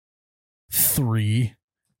3,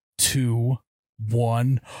 2,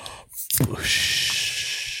 1.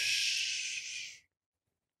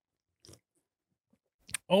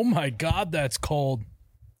 Oh my God, that's cold.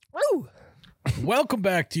 Woo! Welcome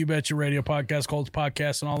back to You Betcha Radio Podcast, Cold's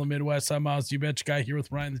podcast on all the Midwest. I'm Miles, You Betcha Guy, here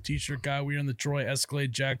with Ryan, the T-shirt guy. We are in the Troy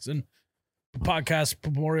Escalade Jackson Podcast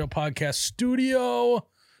Memorial Podcast Studio.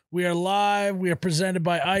 We are live. We are presented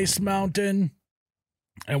by Ice Mountain,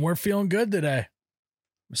 and we're feeling good today.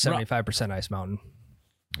 75% Ice Mountain.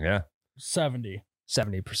 Yeah. 70.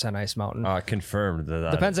 70% Ice Mountain. Confirmed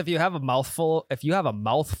that. Depends if you have a mouthful. If you have a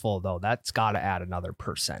mouthful, though, that's got to add another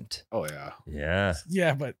percent. Oh, yeah. Yeah.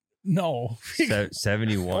 Yeah, but no.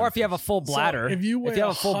 71. Or if you have a full bladder. So if you weigh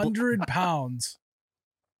 100 pounds,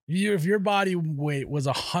 if your body weight was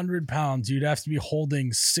 100 pounds, you'd have to be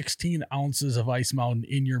holding 16 ounces of Ice Mountain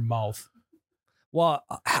in your mouth. Well,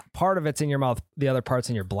 part of it's in your mouth. The other part's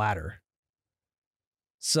in your bladder.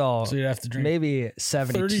 So you'd have to drink maybe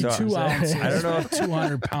 72 ounces. I don't know if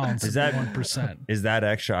 200 pounds is that 1%. Is that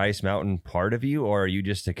extra Ice Mountain part of you, or are you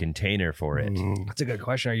just a container for it? That's a good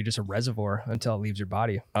question. Are you just a reservoir until it leaves your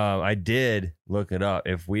body? I did look it up.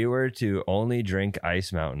 If we were to only drink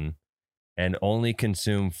Ice Mountain and only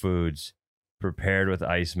consume foods prepared with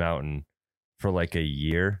Ice Mountain for like a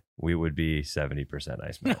year, we would be 70%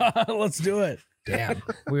 Ice Mountain. Let's do it. Damn.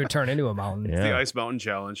 We would turn into a mountain. Yeah. The Ice Mountain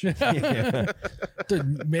Challenge. To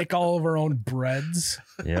make all of our own breads.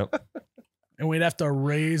 Yep. And we'd have to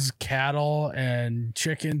raise cattle and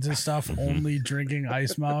chickens and stuff, only drinking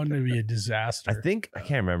Ice Mountain. It'd be a disaster. I can't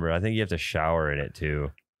remember. I think you have to shower in it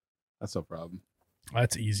too. That's no problem.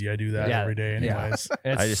 That's easy. I do that every day anyways.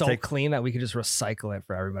 And I it's just so take- clean that we could just recycle it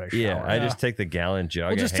for everybody to shower. Yeah, I just take the gallon jug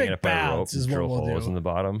We'll and just hang take it up on a rope baths is and what drill we'll holes do. in the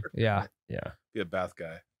bottom. Yeah. Yeah. Be a bath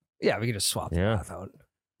guy. Yeah, we could just swap the Yeah. bath out.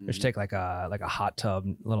 Just take like a hot tub,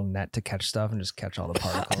 little net to catch stuff and just catch all the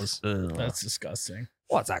particles. That's disgusting.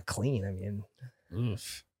 Well, it's not clean. I mean,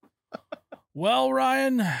 Oof. Well,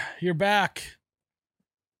 Ryan, you're back.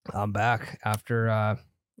 I'm back after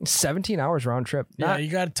 17 hours round trip. Yeah, you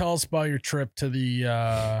got to tell us about your trip to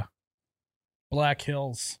the Black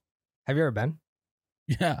Hills. Have you ever been?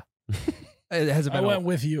 Yeah, Has it I been? went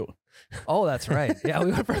with you. Oh, that's right. Yeah,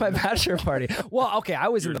 we went for my bachelor party. Well, okay, I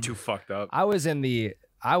was You're in too fucked up. I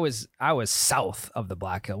was south of the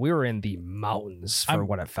Black Hill. We were in the mountains for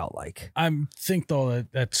what it felt like. I think though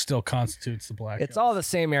that still constitutes the Black It's Hills. all the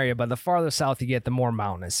same area, but the farther south you get, the more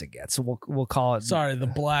mountainous it gets. So we'll call it Sorry, the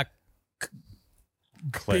Black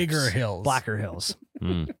Bigger Hills. Blacker Hills.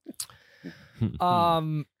 Mm.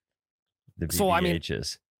 The So, I mean-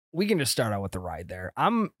 BBHs. We can just start out with the ride there.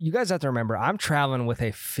 You guys have to remember, I'm traveling with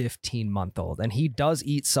a 15-month-old, and he does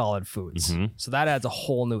eat solid foods. Mhm. So that adds a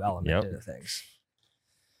whole new element Yep. to things.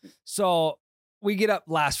 So we get up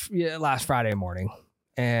last Friday morning,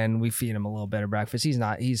 and we feed him a little bit of breakfast. He's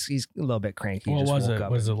a little bit cranky. What Just was woke it?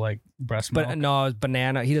 up. Was it like breast milk? But no, it was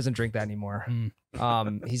banana. He doesn't drink that anymore.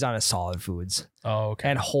 Mm. He's on his solid foods Oh, okay.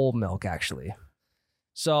 and whole milk, actually.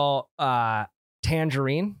 So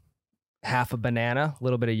tangerine, half a banana, a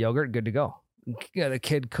little bit of yogurt, good to go. Yeah, the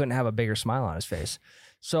kid couldn't have a bigger smile on his face.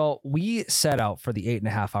 So we set out for the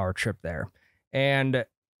 8.5-hour trip there, and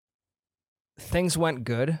things went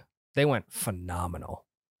good. They went phenomenal.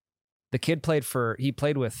 The kid played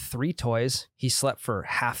with 3 toys. He slept for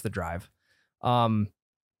half the drive.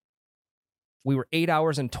 We were 8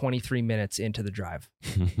 hours and 23 minutes into the drive.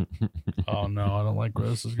 Oh no, I don't like where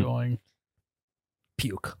this is going.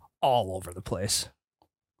 Puke all over the place.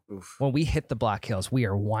 Oof. When we hit the Black Hills, we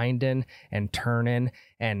are winding and turning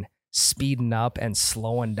and speeding up and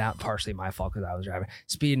slowing down. Partially my fault because I was driving.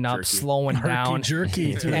 Speeding up, Jerky. slowing down.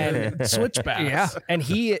 Jerky to And- switchbacks. Yeah, and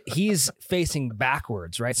he's facing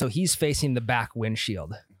backwards, right? So he's facing the back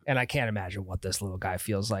windshield, and I can't imagine what this little guy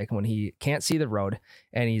feels like when he can't see the road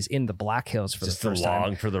and he's in the Black Hills for Just the first time.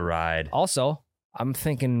 along for the ride. Also, I'm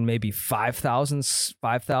thinking maybe 5,000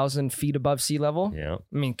 feet above sea level. Yeah.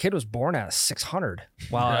 I mean, kid was born at 600.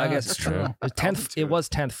 Well, Yeah, I guess that's true. It was 10th. It was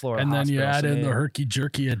 10th floor. And then you hospital, add so in the maybe- herky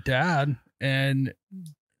jerky of dad, and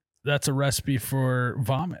that's a recipe for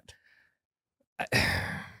vomit.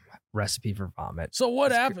 recipe for vomit. So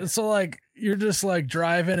what happened? So like you're just like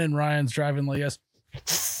driving, and Ryan's driving like yes.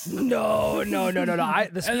 No. And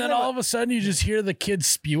then all of a sudden you just hear the kid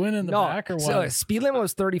spewing in the back or what? So speed limit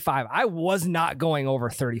was 35. I was not going over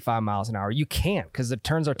 35 miles an hour. You can't because the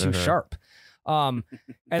turns are too sharp. And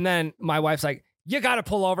then my wife's like, "You got to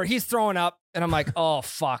pull over. He's throwing up." And I'm like, "Oh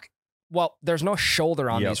fuck." Well, there's no shoulder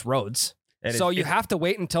on these roads, And so it- you have to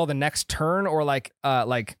wait until the next turn or like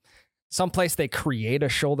someplace they create a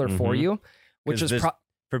shoulder for Mhm. you, which 'Cause is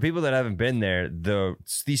for people that haven't been there,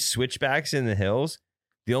 these switchbacks in the hills,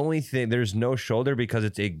 The only thing, there's no shoulder because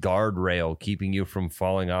it's a guardrail keeping you from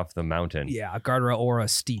falling off the mountain. Yeah, a guardrail or a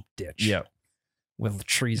steep ditch. Yep. With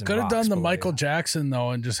trees and Could have rocks done the below Michael you. Jackson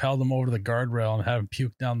though, and just held him over to the guardrail and have him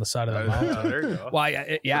puke down the side of the mountain. There you go. Well,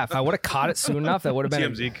 yeah, if I would have caught it soon enough, that would have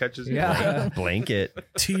been. TMZ catches you. Yeah. Blanket.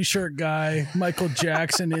 T-shirt guy, Michael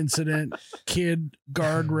Jackson incident, kid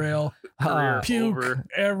guardrail, Uh, puke over.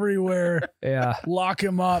 everywhere, yeah. Lock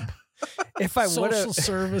him up. If I would Social have,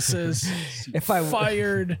 services, if I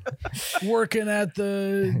fired, working at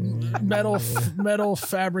the metal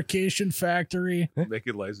fabrication factory,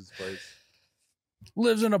 Making license plates.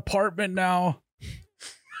 lives in an apartment now.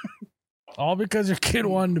 All because your kid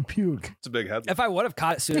wanted to puke. It's a big headline. if I would have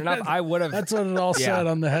caught it soon enough, I would have That's what it all Yeah. said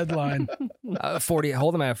on the headline. 40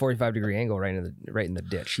 hold him at a 45-degree angle right in the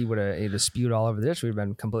ditch. He'd have spewed all over the ditch. We'd have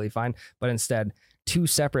been completely fine. But instead, two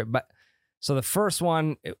separate. But so the first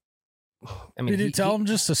one, Did you tell him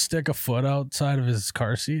just to stick a foot outside of his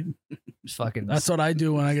car seat? fucking That's what I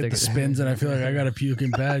do when I get Stick the it- spins and I feel like I got to puke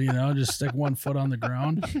in bed, just stick one foot on the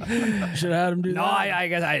ground. Should have had him do no, that. I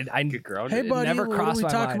guess I Get grounded. Hey, it buddy, never when crossed we my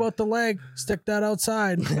talk mind. about the leg, stick that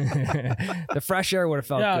outside. the fresh air would have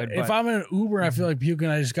felt yeah, good. if but, I'm in an Uber, I feel like puking.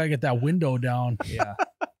 I just got to get that window down. yeah.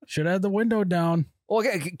 Should have had the window down. Well,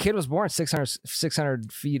 kid was born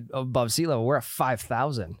 600 feet above sea level. We're at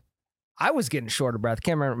 5,000. I was getting short of breath.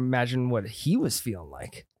 Can't imagine what he was feeling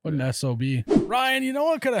like. What an SOB. Ryan, you know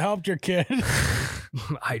what could have helped your kid?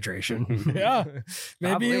 Hydration. Yeah.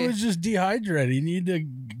 Maybe Probably. it was just dehydrated. You need to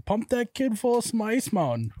pump that kid full of some Ice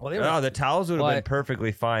Mountain. Well, they were, No, the towels would have been But-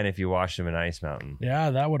 perfectly fine if you washed them in Ice Mountain.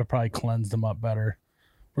 Yeah, that would have probably cleansed them up better.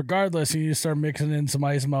 Regardless, you need to start mixing in some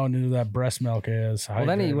Ice Mountain into that breast milk. Is well,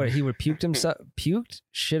 then he would puked,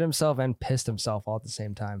 shit himself, and pissed himself all at the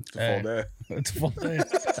same time. It's a full day. It's full day.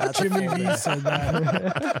 That's a Jimmy full V day. said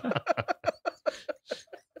that.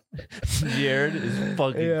 Jared is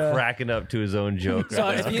fucking Yeah. cracking up to his own joke. So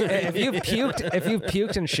right if now. you've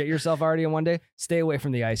puked and shit yourself already in one day, stay away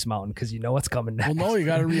from the Ice Mountain because you know what's coming next. Well, no, you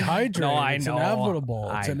got to rehydrate. No, I it's know.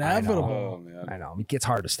 inevitable. It's I know. inevitable. Oh, man. I know it gets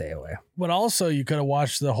hard to stay away. But also, you could have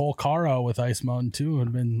washed the whole car out with Ice Mountain too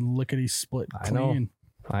and been lickety split I know. clean.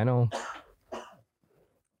 I know.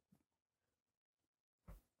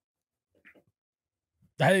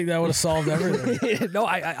 I think that would have solved everything. No,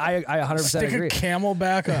 I 100% Stick agree. a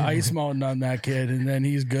Camelback of Ice Mountain on that kid, and then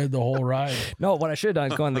he's good the whole ride. No, what I should have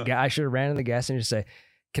done is go in the I should have ran in the gas and just say,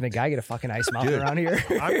 "Can a guy get a fucking Ice Mountain Dude, around here?"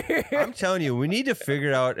 I'm telling you, we need to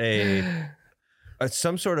figure out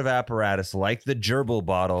some sort of apparatus like the gerbil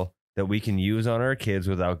bottle that we can use on our kids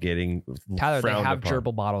without getting Tyler, they frowned have upon.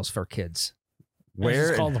 gerbil bottles for kids. It's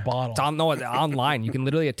Where? called the bottle. It's online. You can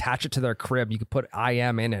literally attach it to their crib. You could put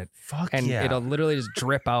IM in it, Fuck and yeah. it'll literally just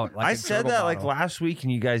drip out. Like I a said gerbil that like bottle. last week,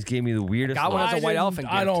 and you guys gave me the weirdest. Got one look. as a white didn't- elephant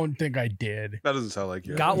I gift. don't think I did. That doesn't sound like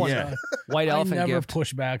you. Got one. Yeah. White I elephant never gift.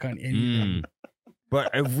 push back on anything. Mm.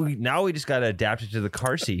 But if we just got to adapt it to the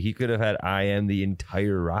car seat. He could have had IM the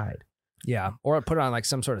entire ride. Yeah, or I put it on like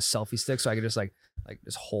some sort of selfie stick so I could just like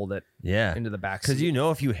just hold it Yeah. into the back. Because seat.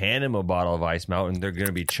 if you hand him a bottle of Ice Mountain, they're going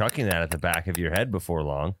to be chucking that at the back of your head before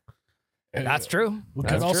long. That's true. We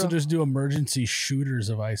That's could also true. just do emergency shooters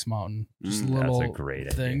of Ice Mountain. Just a Mm, little That's a great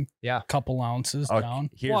idea. thing. Yeah. Couple ounces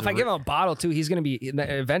down. Here's Well, if a I give him a bottle too, he's gonna be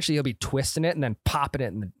eventually he'll be twisting it and then popping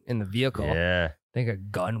it in the vehicle. Yeah. I think a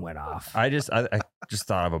gun went off. I just thought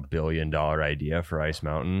of $1 billion idea for Ice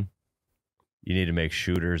Mountain. You need to make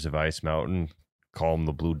shooters of Ice Mountain. Call them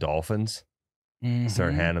the Blue Dolphins.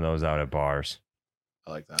 Start Mhm. handing those out at bars.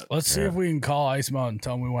 I like that. Let's see Yeah. if we can call Ice Mountain and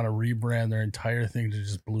tell them we want to rebrand their entire thing to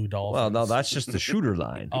just Blue Dolphins. Well, no, that's just the shooter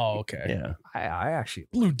line. Oh, okay. Yeah. I actually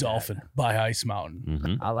Blue Dolphin by Ice Mountain.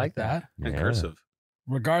 Mm-hmm. I like that. And Yeah. cursive.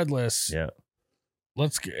 Regardless, Yeah.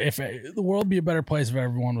 if the world would be a better place if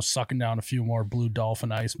everyone was sucking down a few more Blue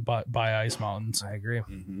Dolphin ice by Ice Mountains. I agree.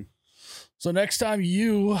 Mm-hmm. So next time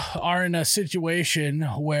you are in a situation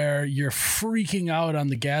where you're freaking out on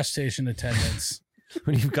the gas station attendants,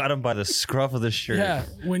 When you've got them by the scruff of the shirt. yeah,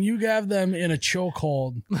 when you have them in a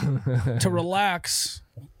chokehold to relax,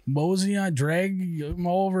 mosey on, drag them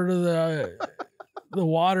over to the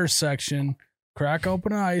water section, crack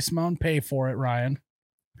open an Ice Mountain, pay for it, Ryan,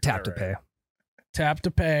 Tap to pay. tap to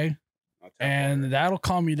pay, and that'll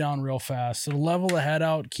calm you down real fast. It'll level the head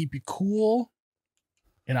out, keep you cool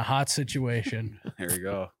in a hot situation. Here we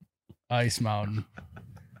go. Ice Mountain.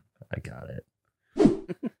 I got it.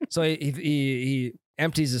 So he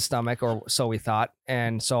empties his stomach, or so we thought,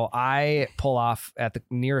 and so I pull off at the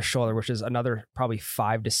nearest shoulder, which is another probably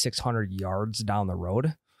 500 to 600 yards down the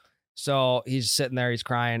road, So he's sitting there, he's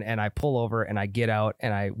crying, and I pull over and I get out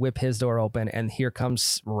and I whip his door open, and here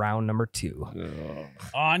comes round number 2.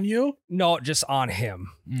 On you? No, just on him.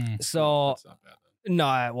 So That's not bad then.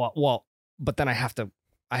 no, well, but then I have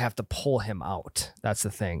to pull him out. That's the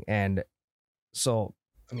thing. And so,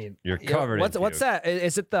 I mean, You're covered in What's puke. that?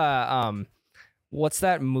 Is it the what's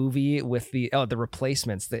that movie with the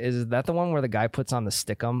Replacements? Is that the one where the guy puts on the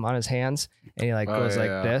stickum on his hands and he like Oh, goes yeah, like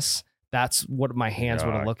yeah. this? That's what my hands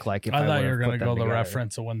would have Yuck. looked like if I thought you were going to go the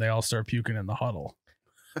reference of when they all start puking in the huddle.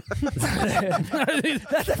 That's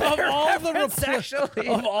a Of better all the reference, actually.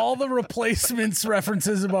 Of all the replacements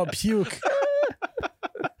references about puke.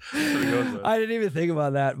 Pretty good, though. I didn't even think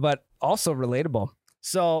about that, but also relatable.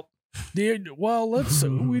 So, Dude, well,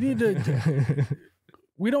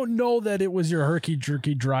 we don't know that it was your herky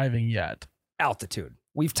jerky driving yet. altitude.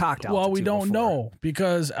 We've talked altitude. Well, we don't before. know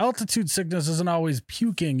because altitude sickness isn't always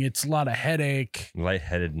puking. It's a lot of headache,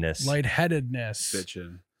 Lightheadedness. lightheadedness.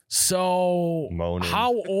 Bitchin'. So Moaning.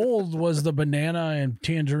 how old was the banana and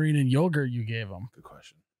tangerine and yogurt you gave him? Good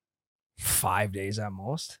question. 5 days at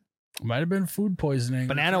most. Might have been food poisoning.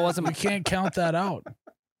 Banana We wasn't. can't count that out.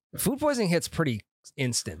 Food poisoning hits pretty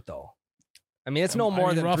instant, though. I mean, it's no more I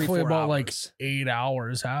mean, than roughly 3-4 about hours. like 8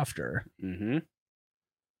 hours after. Mm-hmm.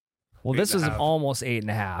 Well, this was 8.5. almost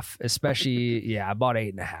 8.5, especially about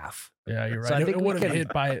 8.5. Yeah, you're right. So I it think we would have can- hit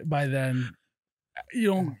by then.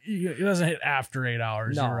 It doesn't hit after 8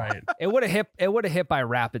 hours. No, You're right. It would have hit. It would have hit by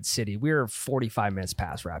Rapid City. We were 45 minutes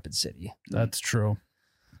past Rapid City. That's true.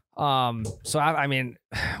 So I mean,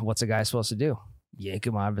 what's a guy supposed to do? Yank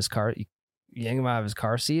him out of his car. Yank him out of his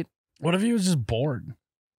car seat. What if he was just bored?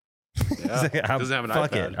 Yeah. Doesn't have an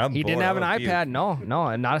Fuck iPad. it. I'm He didn't bored. have an I'll puke. iPad. No,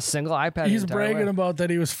 and not a single iPad. He's the entire bragging way. about that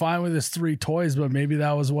he was fine with his 3 toys, but maybe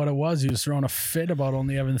that was what it was. He was throwing a fit about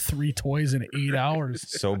only having 3 toys in 8 hours.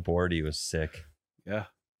 So bored he was sick. Yeah.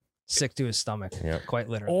 sick to his stomach. Yeah. Quite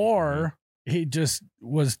literally. Or he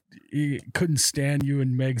couldn't stand you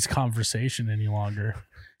and Meg's conversation any longer.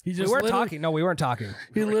 He we just weren't literally- talking. No, we weren't talking.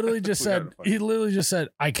 He literally just We said, got it, fuck.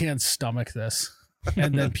 I can't stomach this.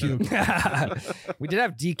 And then puke. We did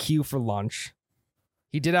have DQ for lunch.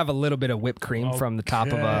 He did have a little bit of whipped cream from the top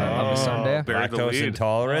of a Okay. sundae. Buried the Lactose lead.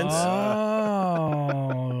 intolerance.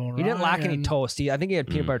 Oh, He didn't lack any Ryan. toast. I think he had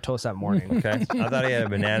peanut butter toast that morning. Okay. I thought he had a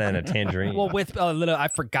banana and a tangerine. Well, with a little, I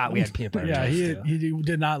forgot we had peanut butter Yeah, toast. he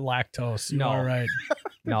did not lactose. You No. are right.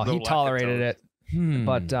 No, No he tolerated it. Hmm.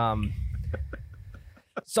 But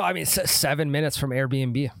so I mean, 7 minutes from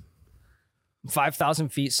Airbnb, 5,000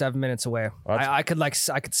 feet, 7 minutes away. That's- I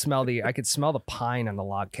could smell the pine on the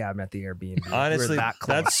log cabin at the Airbnb. We were honestly, that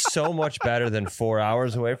close. that's so much better than 4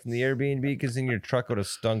 hours away from the Airbnb because then your truck would have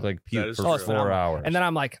stunk like That puke is for true. 4 phenomenal. hours. And then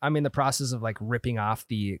I'm in the process of like ripping off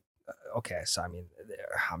the. Okay, so I mean,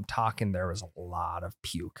 I'm talking. There was a lot of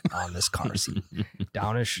puke on this car seat,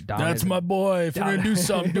 down That's my boy. If you're down- gonna do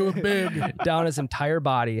something, do it big. down his entire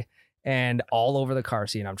body and all over the car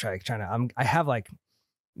seat. And I'm trying to. I have like,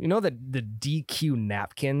 you know, the DQ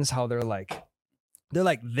napkins, how they're like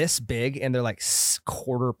this big and they're like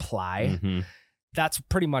quarter ply. Mhm. That's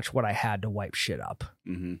pretty much what I had to wipe shit up.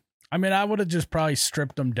 Mm-hmm. I mean, I would have just probably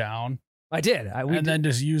stripped him down I did. then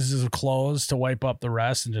just used his clothes to wipe up the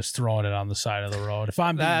rest and just throwing it on the side of the road. If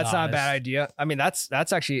I'm being That's not a honest. bad idea. I mean, that's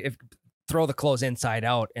actually if throw the clothes inside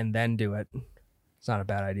out and then do it. It's not a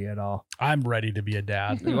bad idea at all. I'm ready to be a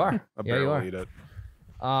dad. You are. I Yeah, barely you are. eat it.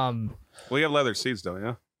 Well, We have leather seats, don't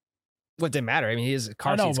you? it didn't matter. I mean, his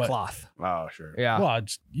car I know, seat's but- cloth. Oh, sure. Yeah. Well,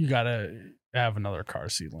 you gotta have another car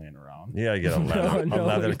seat laying around. You gotta get a leather, No, a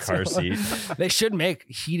leather we car don't. seat. They should make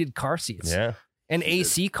heated car seats Yeah. and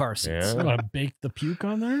AC car seats. Yeah. You want to bake the puke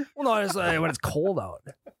on there? Well, no, it's when it's cold out,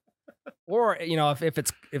 or you know, if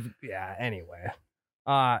anyway,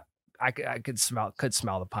 I could smell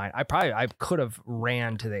the pine. I could have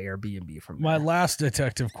ran to the Airbnb from My there. last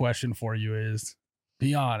detective question for you is: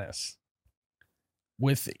 be honest.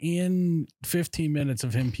 Within 15 minutes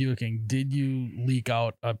of him puking, did you leak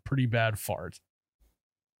out a pretty bad fart?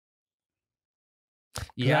 'Cause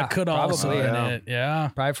Yeah, that could also probably. been yeah. it. Yeah.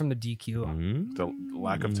 Probably from the DQ. Mm. The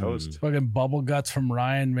lack of toast. Fucking bubble guts from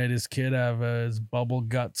Ryan made his kid have his bubble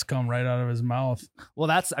guts come right out of his mouth. Well,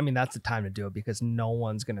 that's the time to do it because no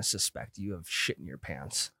one's gonna suspect you of shit in your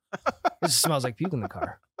pants. It just smells like puke in the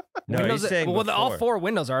car. No, Windows, he's saying all before. 4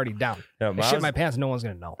 windows are already down. No, I shit in Miles, my pants. No one's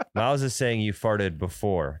gonna know. Miles is saying you farted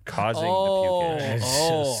before, causing Oh. the puking. It's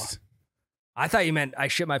Oh. just I thought you meant I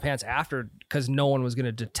shit my pants after because no one was going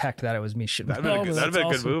to detect that it was me shitting my That'd pants. been a good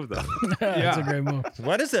awesome. move, though. That's a great move.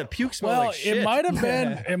 Why does that puke smell Well, like shit? it might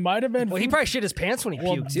have been. Well, he probably shit his pants when he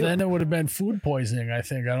Well, puked too. then it would have been food poisoning. I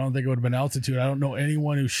think. I don't think it would have been altitude. I don't know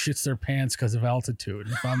anyone who shits their pants because of altitude.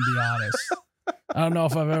 If I'm being honest, I don't know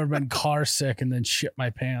if I've ever been car sick and then shit my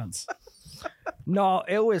pants. No,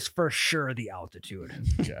 it was for sure the altitude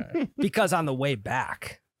Okay. because on the way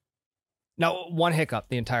back. Now, one hiccup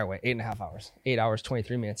the entire way, 8.5 hours, 8 hours,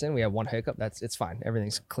 23 minutes in. We have one hiccup. It's fine.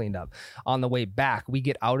 Everything's cleaned up. On the way back, we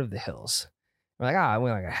get out of the hills. We're like, we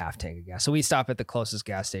only got a half tank of gas. So we stop at the closest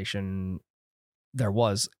gas station there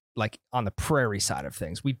was, like on the prairie side of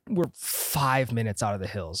things. We're 5 minutes out of the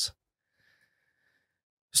hills.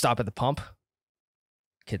 Stop at the pump.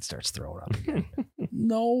 Kid starts throwing up again.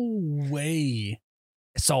 No way.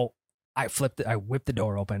 So I whip the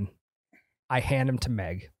door open. I hand him to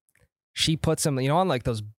Meg. She puts him, on like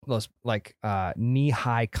those like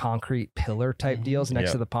knee-high concrete pillar type deals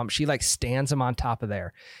next to the pump. She like stands him on top of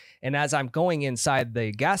there. And as I'm going inside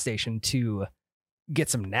the gas station to get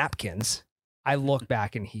some napkins, I look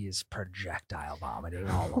back and he is projectile vomiting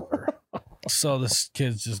all over. So this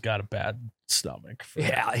kid's just got a bad stomach.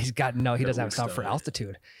 Yeah, he doesn't have a stomach for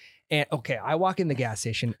altitude. And okay, I walk in the gas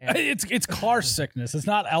station. And It's car sickness. It's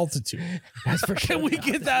not altitude. that's for sure. Can we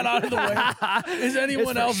get that out of the way? Is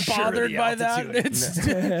anyone for else sure bothered the by that?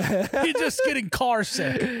 altitude. You're just getting car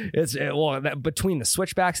sick. Between the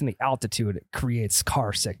switchbacks and the altitude, it creates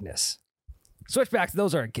car sickness. Switchbacks,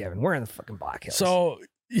 those are a given. We're in the fucking Black Hills. So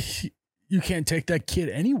you can't take that kid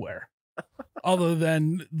anywhere other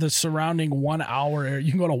than the surrounding 1 hour area.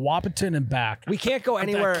 You can go to Wapaton and back. we can't go with that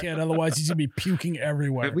anywhere. kid, otherwise he's gonna be puking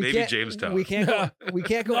everywhere. We Maybe can't- Jamestown. We can't go. We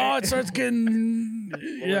can't go. No, it starts getting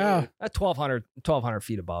At 1,200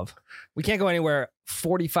 feet above. We can't go anywhere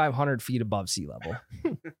 4,500 feet above sea level,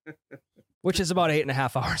 which is about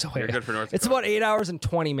 8.5 hours away. You're good for North It's Dakota. about 8 hours and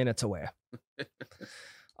 20 minutes away.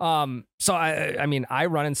 So I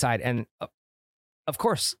run inside and of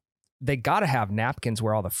course they got to have napkins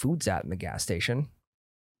where all the food's at in the gas station.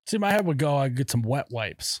 See, my head would go, I'd get some wet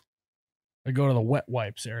wipes. I'd go to the wet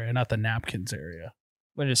wipes area, not the napkins area.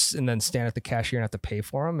 And then stand at the cashier and have to pay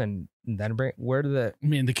for them and then bring I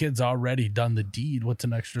mean, the kid's already done the deed. What's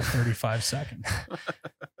an extra 35 seconds?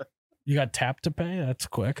 You got tap to pay? That's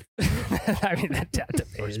quick. I mean, that to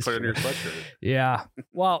pay Or is just put it in your true. sweatshirt. Yeah.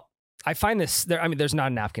 Well, I find this there. I mean, there's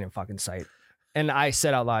not a napkin in fucking sight. And I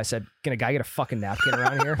said out loud, I said, can a guy get a fucking napkin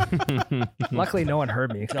around here? Luckily, no one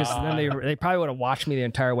heard me because then they probably would have watched me the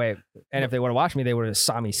entire way. And if they would have watched me, they would have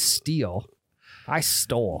saw me steal. I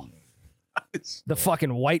stole the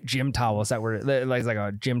fucking white gym towels that were like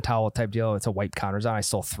a gym towel type deal. It's a white counters on. I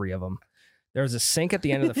stole 3 of them. There was a sink at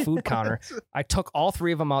the end of the food counter. I took all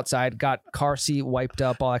 3 of them outside, got car seat wiped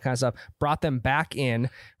up, all that kind of stuff, brought them back in,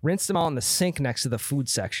 rinsed them out in the sink next to the food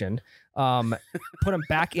section, put them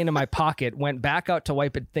back into my pocket, went back out to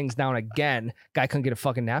wipe things down again. Guy couldn't get a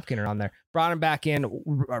fucking napkin around there. Brought them back in,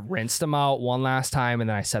 rinsed them out one last time, and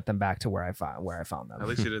then I set them back to where I found them. At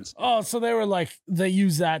least you didn't. Oh, so they were like, they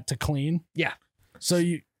use that to clean? Yeah. So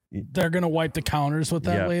they're going to wipe the counters with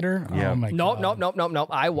that Yeah. later? Yeah. Oh my God. Nope.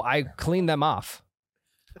 I cleaned them off.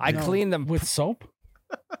 I cleaned them with soap?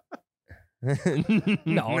 No,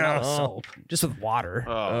 not with soap, just with water.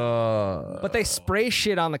 Oh. But they spray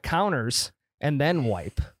shit on the counters and then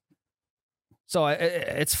wipe. So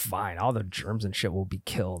it's fine. All the germs and shit will be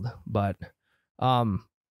killed. But the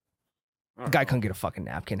guy couldn't get a fucking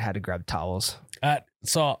napkin, had to grab towels.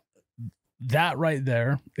 So that right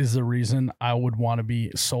there is the reason I would want to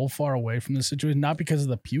be so far away from this situation. Not because of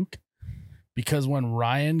the puke, because when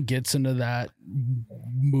Ryan gets into that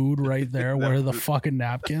mood right there, where are the fucking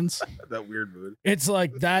napkins? That weird mood. It's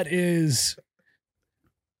like that is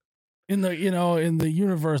in the in the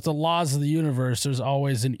universe, the laws of the universe. There's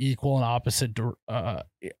always an equal and opposite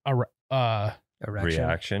Erection.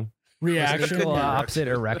 reaction. Equal opposite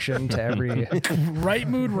erection to every. Right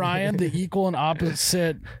mood, Ryan. The equal and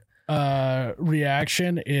opposite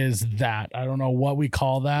reaction is that. I don't know what we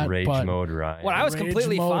call that. Rage but mode, Ryan. Well, I was Rage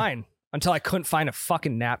completely mode. fine until I couldn't find a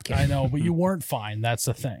fucking napkin. I know, but you weren't fine. That's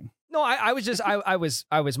the thing. No, I was just I was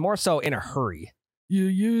more so in a hurry. You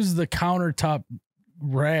use the countertop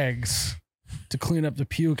rags to clean up the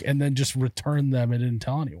puke and then just return them and didn't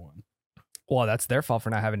tell anyone. Well, that's their fault for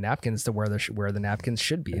not having napkins to where the napkins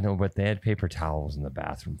should be. You know, but they had paper towels in the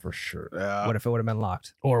bathroom for sure. Yeah. What if it would have been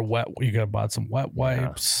locked? Or wet. You could have bought some wet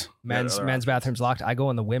wipes. Men's other men's options. bathroom's locked. I go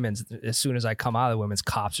in the women's. As soon as I come out of the women's,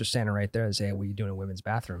 cops are standing right there and say, hey, "What are you doing in the women's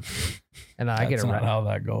bathroom?" And then I get That's not arrested. how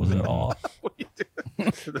that goes at all. What are you doing?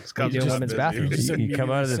 This comes do just women's busy. bathrooms. Just You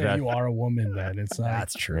come out of the say bath- You are a woman, then it's not.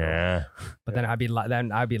 That's true. Yeah. But then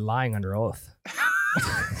I'd be lying under oath.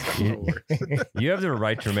 You have the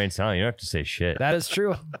right to remain silent. You don't have to say shit. That is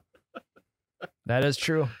true. That is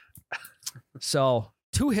true. So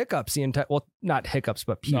 2 hiccups the entire. Well, not hiccups,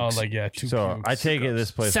 but pukes. No, like yeah. Two So pukes. I take it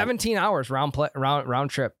this place, 17 hours round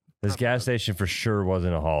trip. this gas station for sure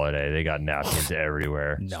wasn't a holiday. They got napkins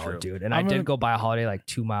everywhere. No, true. dude. And I'm I did gonna- go buy a holiday like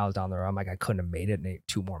 2 miles down the road. I'm like, I couldn't have made it in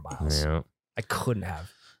 2 more miles. Yeah. I couldn't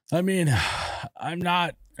have. I mean, I'm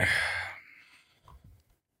not.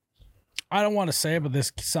 I don't want to say it, but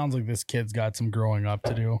this sounds like this kid's got some growing up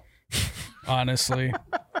to do. Honestly,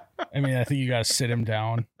 I mean, I think you got to sit him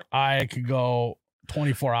down. I could go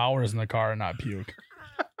 24 hours in the car and not puke.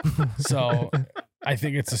 So I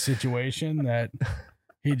think it's a situation that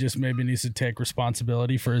he just maybe needs to take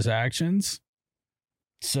responsibility for his actions.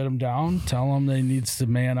 Sit him down, tell him that he needs to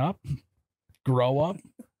man up, grow up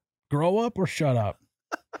or shut up.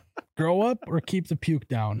 Grow up or keep the puke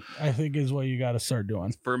down, I think is what you got to start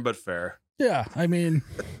doing. Firm but fair. Yeah, I mean,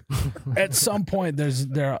 at some point,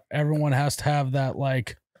 everyone has to have that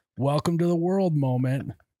like welcome to the world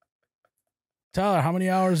moment. Tyler, how many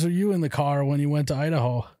hours are you in the car when you went to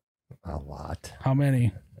Idaho? A lot. How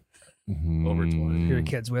many? Over 20. Mm, Your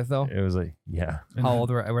kids with though? It was like, yeah, And How old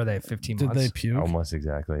were they? 15 did months? they puke? almost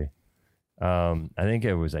exactly. I think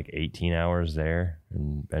it was like 18 hours there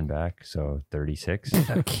and back. So 36.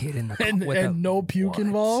 A kid in the car And, with a, no puke what?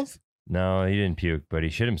 involved? No, he didn't puke, but he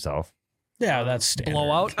shit himself. Yeah, that's standard.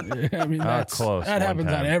 Blowout? I mean, that's close that one happens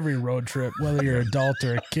on time. every road trip, whether you're an adult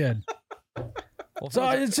or a kid. Well, So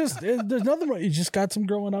it's just there's nothing wrong. You just got some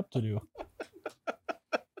growing up to do.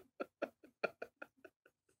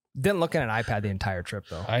 didn't look at an iPad the entire trip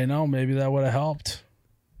though. I know. Maybe that would have helped.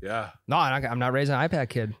 Yeah. No, I'm not raising an iPad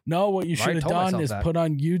kid. No, what you I should have told done myself is that. put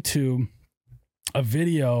on YouTube a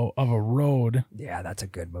video of a road, Yeah, that's a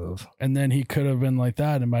good move. and then he could have been like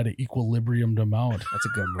that and might have equilibriumed him out. That's a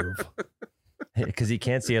good move. Because he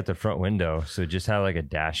can't see out the front window. So just have like a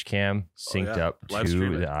dash cam synced yeah. up Live to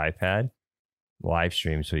stream it. the iPad, live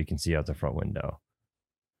stream so he can see out the front window.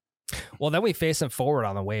 Well, then we faced him forward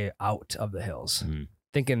on the way out of the hills, Mhm.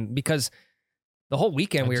 thinking because the whole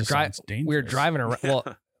weekend That we were just sounds we were dangerous. driving around.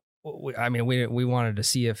 Well, I mean, we wanted to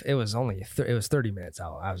see if it was only it was 30 minutes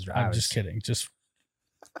out. I was driving. I'm just kidding. Just.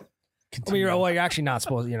 I mean, you're actually not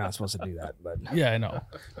supposed. You're not supposed to do that, but Yeah, I know.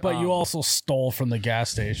 But you also stole from the gas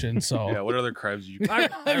station, so. Yeah. What other crimes did you?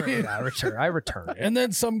 I returned it. And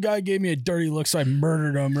then some guy gave me a dirty look, so I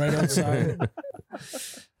murdered him right outside.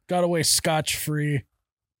 Got away scotch free.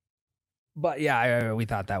 But yeah, we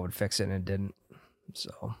thought that would fix it, and it didn't.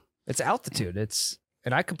 So it's altitude.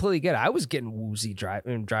 And I completely get it. I was getting woozy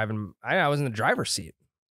driving. I was in the driver's seat,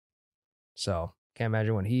 so can't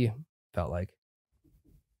imagine what he felt like.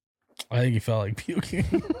 I think he felt like puking.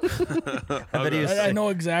 I bet he was I know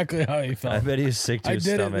exactly how he I felt. bet he was sick to I his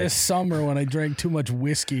did stomach. it this summer when I drank too much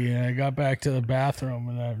whiskey and I got back to the bathroom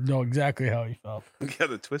and I know exactly how he felt. Yeah,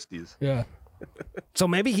 the twisties. Yeah. So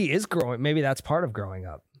maybe he is growing. Maybe that's part of growing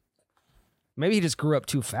up. Maybe he just grew up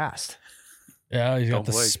too fast. Yeah, he's got Don't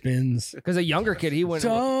the blink. spins. Because a younger kid, he wouldn't.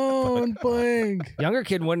 Don't blink. Younger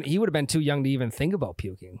kid wouldn't. He would have been too young to even think about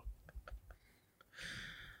puking.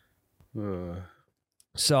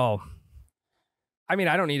 So, I mean,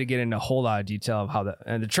 I don't need to get into a whole lot of detail of how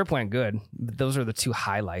the trip went good. But those are the 2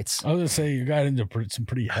 highlights. I was gonna say you got into some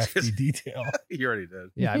pretty hefty detail. You already did.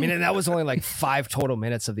 Yeah, I mean, and that was only like 5 total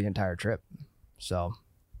minutes of the entire trip. So,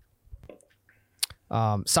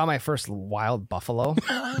 saw my first wild buffalo.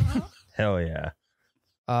 Hell yeah.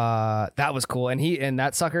 That was cool. And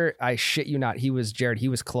that sucker, I shit you not, he was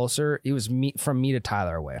closer. He was from me to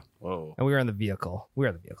Tyler away. Whoa. And we were in the vehicle.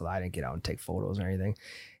 I didn't get out and take photos or anything.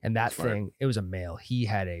 And that Smart. thing, it was a male. He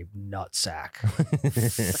had a nut sack.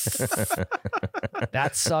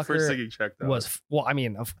 That sucker First thing he checked out. was, well, I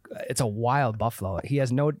mean, it's a wild buffalo.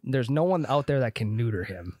 There's no one out there that can neuter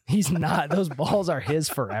him. He's not, those balls are his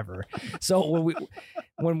forever. So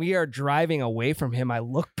when we are driving away from him, I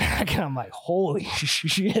look back and I'm like, holy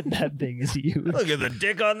shit, that thing is huge. Look at the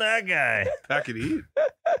dick on that guy. Pack and eat.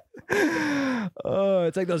 Oh,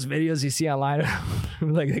 it's like those videos you see online,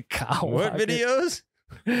 like the cow. What walking. videos?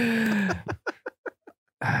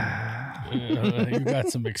 You got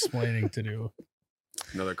some explaining to do.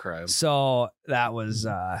 Another crime. So that was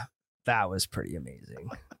pretty amazing.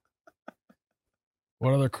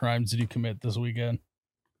 What other crimes did you commit this weekend?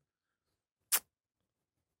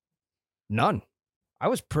 None. I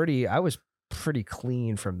was pretty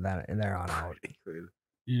clean from that and there on out.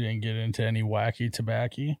 You didn't get into any wacky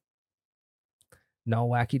tobacco? No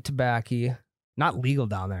wacky tobacco. not legal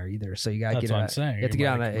down there either. So you gotta That's get what I'm saying. you have to You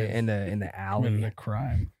get on might the in the committed alley. a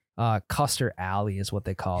crime. Custer Alley is what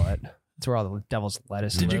they call it. It's where all the devil's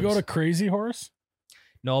lettuce. Did you go lives. to Crazy Horse?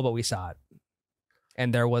 No, but we saw it,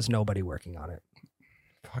 and there was nobody working on it.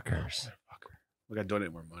 Fuckers. We got to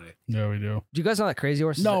donate more money. No, we do. Do you guys know that Crazy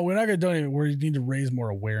Horse? No, we're not gonna donate. We need to raise more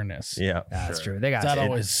awareness. Yeah. Yeah, that's Sure. true. They got That it.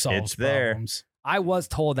 always solves it's there. problems. I was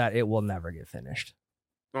told that it will never get finished.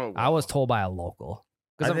 Oh, I was told by a local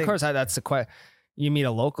because I of think- course that's the question. You meet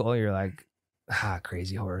a local, you're like,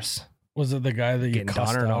 Crazy Horse. Was it the guy that you Getting done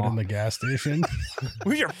cussed or out no? in the gas station?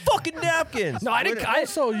 Where's your fucking napkins? No, I didn't.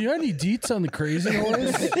 Also, you got any deets on the Crazy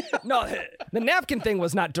Horse? No, the napkin thing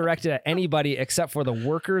was not directed at anybody except for the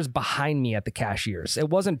workers behind me at the cashiers. It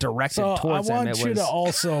wasn't directed So I towards them. want It you was to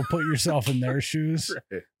also put yourself in their shoes.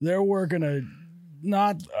 Right. They're working a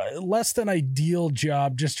not less than ideal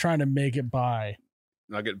job, just trying to make it by,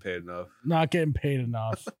 Not getting paid enough. not getting paid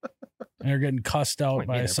enough, and they're getting cussed out Point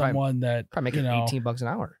by neither. someone that probably you making know. $18 an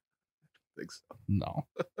hour. I think so. No,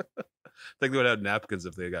 I think they would have napkins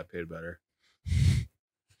if they got paid better.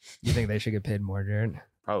 You think they should get paid more, Jared?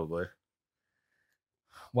 Probably.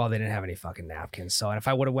 Well, they didn't have any fucking napkins. So, and if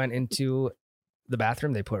I would have went into the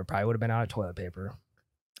bathroom, they probably would have been out of toilet paper,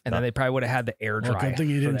 and then they probably would have had the air well, dry. good thing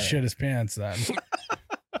he for didn't the- shit his pants then.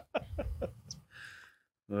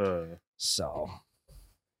 So,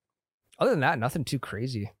 other than that, nothing too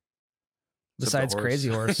crazy. Besides the horse. Crazy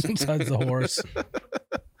Horse. Besides the horse,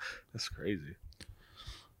 That's crazy.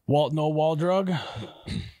 no wall drug.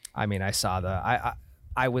 I mean, I saw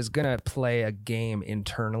I was gonna play a game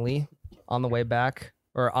internally on the way back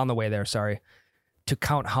or on the way there, sorry, to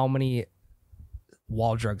count how many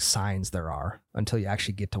wall drug signs there are until you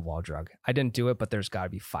actually get to wall drug. I didn't do it, but there's got to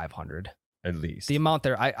be 500. At least. The amount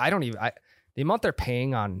there, the amount they're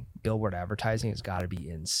paying on billboard advertising has got to be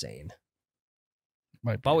insane.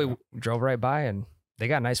 Might But be. we drove right by and they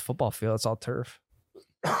got a nice football field. It's all turf.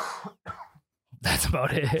 That's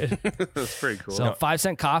about it. That's pretty cool. So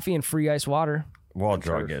 5-cent coffee and free ice water. Wall I'm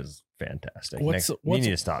drug sure. is fantastic. What's- you what's- need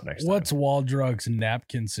to stop next What's time. wall drug's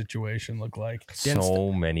napkin situation look like?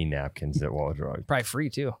 So many napkins at Wall Drug. Probably free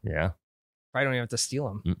too. Yeah. Probably don't even have to steal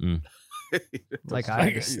them. Mm-mm. Like I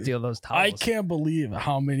had to steal those towels. I can't believe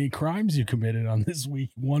how many crimes you committed on this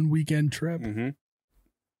one weekend trip. Mm-hmm.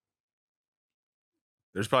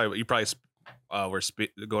 There's probably were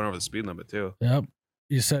going over the speed limit too. Yep.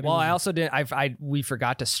 You said it Well, was I also did. We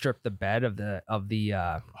forgot to strip the bed of the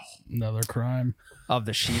another crime.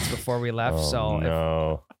 sheets before we left. Oh, so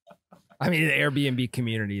no. I mean, the Airbnb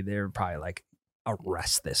community, they're probably like,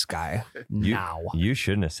 arrest this guy now. You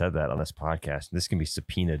shouldn't have said that on this podcast. This can be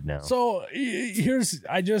subpoenaed now. So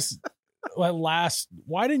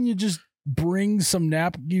why didn't you just bring some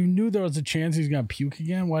you knew there was a chance he's gonna puke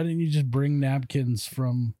again. Why didn't you just bring napkins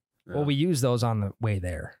from Well, we used those on the way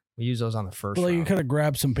there. We used those on the first. well, you round. could have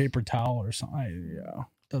grabbed some paper towel or something. Yeah.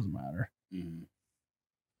 Doesn't matter. Mhm.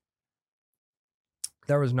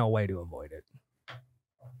 There was no way to avoid it.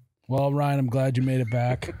 Well, Ryan, I'm glad you made it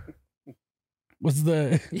back. Was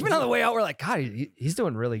the Even on the way out, we're like, God, he's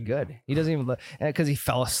doing really good. He doesn't even look, because he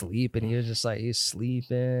fell asleep and he was just like, he's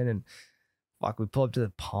sleeping and fuck. We pull up to the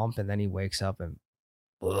pump and then he wakes up and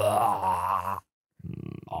all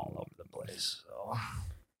over the place. So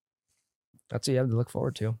that's what you have to look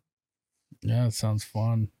forward to. Yeah, it sounds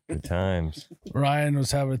fun. Good times. Ryan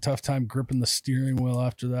was having a tough time gripping the steering wheel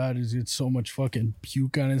after that. He had so much fucking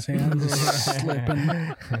puke on his hands.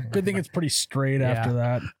 Slipping. Good thing it's pretty straight after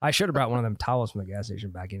that. I should have brought one of them towels from the gas station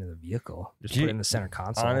back into the vehicle. Just put it in the center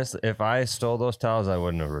console. Honestly, if I stole those towels, I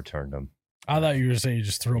wouldn't have returned them. I thought you were saying you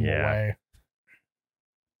just threw them Yeah. away.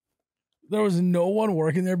 There was no one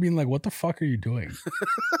working there being like, what the fuck are you doing?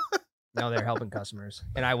 No, they're helping customers.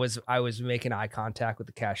 And I was making eye contact with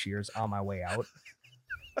the cashiers on my way out.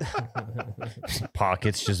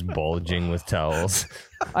 Pockets just bulging with towels.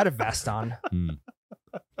 I had a vest on.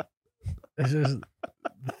 It's just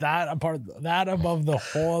that above the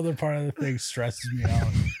whole other part of the thing stresses me out.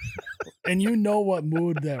 And you know what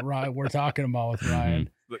mood that Ryan we're talking about with Ryan.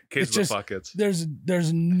 The kids It's with just- buckets.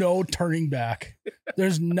 There's no turning back.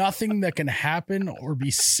 There's nothing that can happen or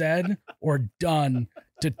be said or done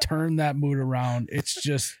to turn that mood around. It's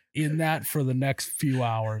just in that for the next few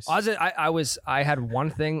hours. I had one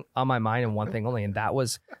thing on my mind and one thing only, and that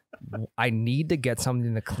was I need to get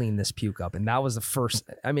something to clean this puke up. And that was the first.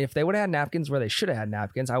 I mean, if they would have had napkins where they should have had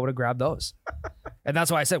napkins, I would have grabbed those. And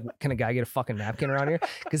that's why I said, can a guy get a fucking napkin around here?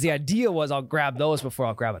 Because the idea was I'll grab those before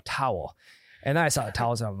I'll grab a towel. And then I saw the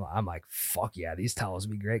towels and I'm like, fuck yeah, these towels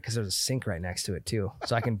would be great because there's a sink right next to it too.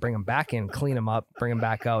 So I can bring them back in, clean them up, bring them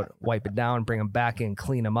back out, wipe it down, bring them back in,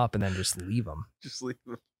 clean them up, and then just leave them. Just leave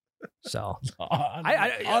them. So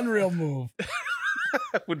Unreal move.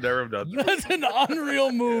 I would never have done that. That's an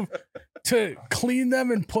unreal move to clean them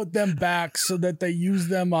and put them back so that they use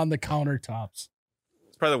them on the countertops.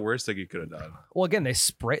 It's probably the worst thing you could have done. well, again, they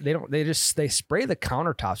spray the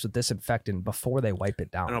countertops with disinfectant before they wipe it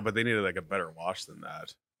I down. know, but they needed like a better wash than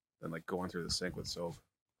that. Than like going through the sink with soap.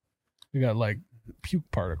 You got like puke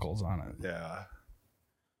particles on it. Yeah.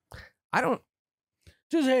 I don't.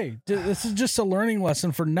 Just hey, this is just a learning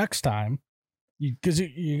lesson for next time. Because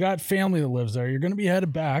you got family that lives there. You're going to be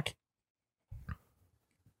headed back.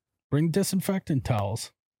 Bring disinfectant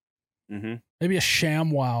towels. Mm-hmm. Maybe a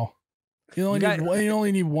ShamWow. You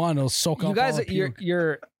only need one. It'll soak up You guys, all the puke.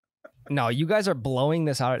 no, you guys are blowing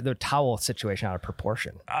this out, the towel situation out of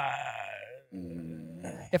proportion.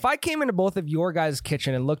 If I came into both of your guys'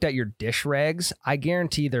 kitchen and looked at your dish rags, I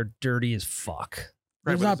guarantee they're dirty as fuck.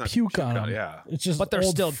 There's but not it's puke on them. Yeah. It's just But they're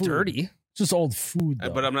old still food. dirty. It's just old food. Though.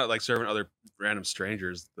 But I'm not like serving other random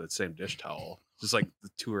strangers the same dish towel. Just like the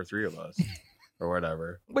 2 or 3 of us or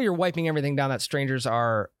whatever. But you're wiping everything down that strangers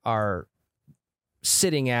are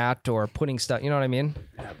sitting at or putting stuff. You know what I mean?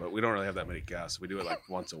 Yeah, but we don't really have that many guests. We do it like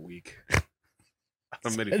once a week. I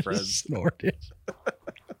don't have I many just friends. snorted.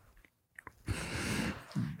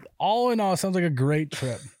 All in all, sounds like a great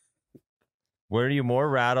trip. Were you more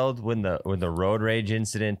rattled when the road rage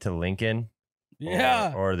incident to Lincoln?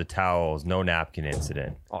 Yeah. Or the towels, no napkin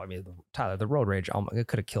incident? Oh, I mean, Tyler, the road rage, it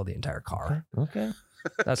could have killed the entire car. Okay.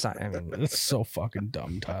 That's not. I mean, That's so fucking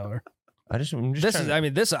dumb, Tyler. I'm just this trying is. to- I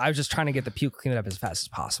mean, this. I was just trying to get the puke cleaned up as fast as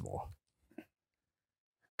possible.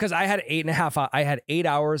 Because I had 8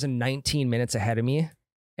 hours and 19 minutes ahead of me,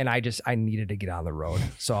 and I needed to get on the road.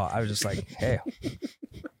 So I was just like, hey.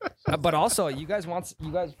 But also, you guys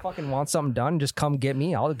fucking want something done? Just come get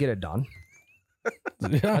me. I'll get it done.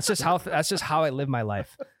 Yeah. That's just how I live my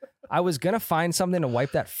life. I was gonna find something to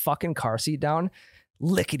wipe that fucking car seat down,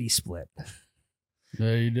 lickety split.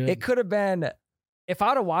 Yeah, you did. It could have been, if I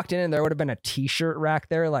would have walked in and there would have been a t-shirt rack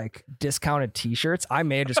there, like discounted t-shirts, I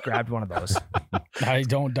may have just grabbed one of those. I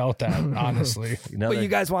don't doubt that, honestly. But you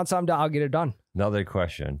guys want something, I'll get it done. Another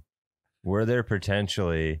question. Were there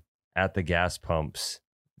potentially at the gas pumps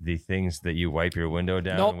the things that you wipe your window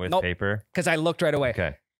down with Nope. paper? Because I looked right away.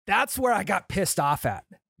 Okay. That's where I got pissed off at.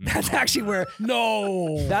 That's actually where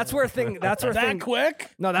No. that's where things quick?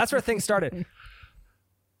 No, that's where things started.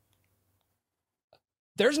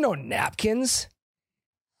 There's no napkins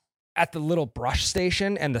at the little brush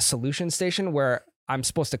station and the solution station where I'm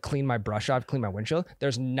supposed to clean my brush off, clean my windshield.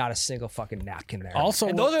 There's not a single fucking napkin there. Also,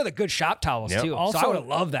 and those are the good shop towels Yep. too. Also, so I would have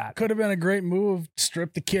loved that. could have been a great move.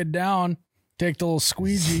 Strip the kid down, take the little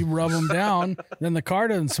squeegee, rub him down, then the car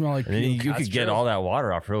doesn't smell like And then puke. you That's could get true. all that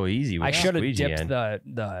water off real easy with I the should have squeegee dipped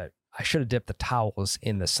end. I should have dipped the towels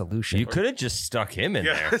in the solution. You could have just stuck him in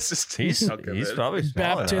Yeah, there. it's just He's stuck in it. probably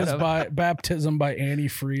small enough. Baptism by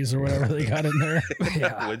antifreeze or whatever they got in there.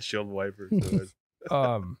 Yeah. Windshield wipers.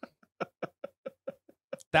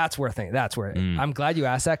 That's where Mm. I'm glad you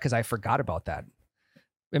asked that because I forgot about that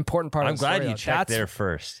important part. I'm of the glad story, you though. checked That's- there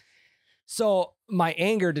first. So my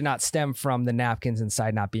anger did not stem from the napkins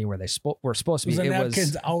inside not being where they were supposed to It was be. the It napkins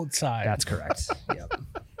was. outside. That's correct. Yep.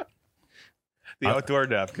 The outdoor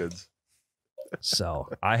napkins. So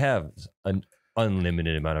I have an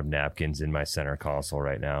unlimited amount of napkins in my center console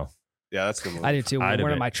right now. Yeah, that's the move. I did too. We I'd have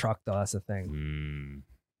weren't in been- my truck though. That's the thing.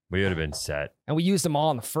 We would have been set. And we used them all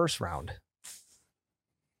in the first round.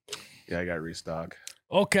 Yeah, I got restock.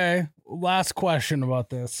 Okay, last question about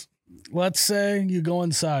this. Let's say you go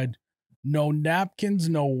inside. No napkins,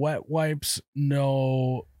 no wet wipes,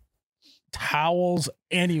 no towels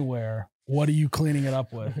anywhere. What are you cleaning it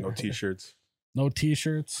up with? No t-shirts. No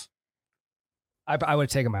t-shirts? I would have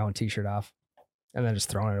taken my own t-shirt off and then just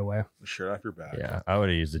thrown it away. Shirt off your back. Yeah, I would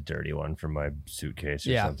have used a dirty one from my suitcase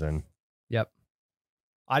or Yeah. something. Yep.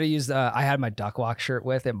 I'd have used. I had my duck walk shirt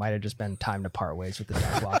with. It might have just been time to part ways with the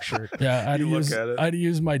duck walk shirt. Yeah, You look at it. I'd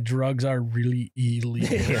use my drugs are really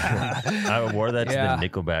illegal. Yeah. I wore that to Yeah. the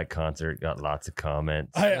Nickelback concert. Got lots of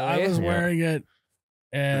comments. I was Yeah. wearing it,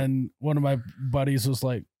 and one of my buddies was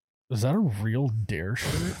like, "Is that a real Dare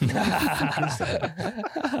shirt?"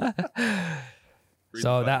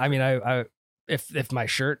 So that, I mean, I if my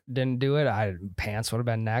shirt didn't do it, pants would have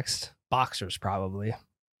been next. Boxers probably,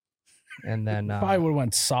 and then Probably would have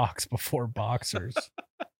went socks before boxers.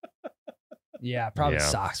 yeah, probably Yeah.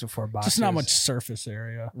 socks before boxers. Just not much surface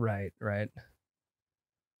area. Right.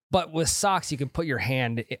 But with socks, you can put your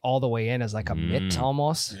hand all the way in as like a mitt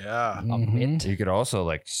almost. Yeah. A Mhm. mitt. You could also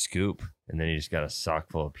like scoop, and then you just got a sock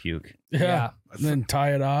full of puke. Yeah. And then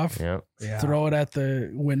tie it off. Yep. Yeah. Throw it at the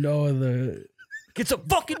window of the Get some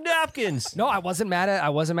fucking napkins. No, I wasn't mad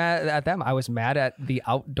at them. I was mad at the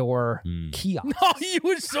outdoor kiosk. No, you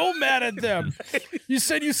were so mad at them. You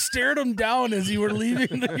said you stared them down as you were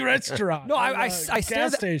leaving the restaurant. No, I gas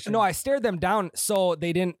stared. station. No, I stared them down so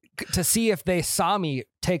they didn't to see if they saw me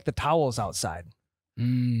take the towels outside.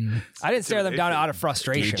 I didn't stare them down out of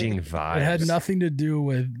frustration. Gauging vibes. It had nothing to do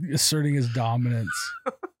with asserting his dominance.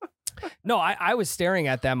 No, I was staring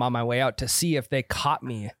at them on my way out to see if they caught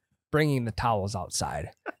me bringing the towels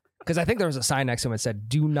outside. Because I think there was a sign next to them that said,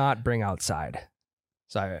 "Do not bring outside."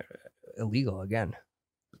 So illegal again.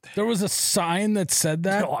 There was a sign that said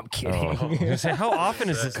that. No, I'm kidding. Oh. So how often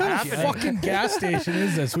is this What kind of happening? fucking gas station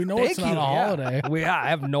is this? We know it's not a holiday. I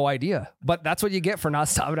have no idea. But that's what you get for not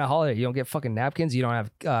stopping at holiday. You don't get fucking napkins. You don't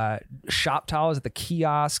have shop towels at the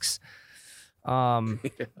kiosks. Yeah,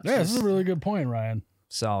 this is a really good point, Ryan.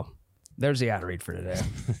 So there's the ad read for today.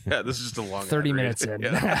 Yeah, this is just a long 30 ad read. minutes in.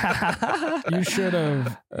 Yeah. You should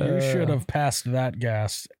have passed that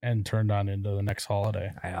gas and turned on into the next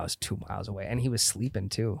holiday. I was 2 miles away, and he was sleeping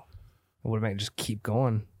too. It would have made just keep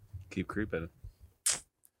going. Keep creeping.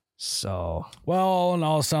 So Well, all in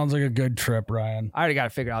all, it sounds like a good trip, Ryan. I already got to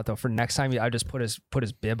figure out though. For next time, I just put his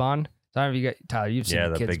bib on. I don't know if you get Tyler. You've seen Yeah,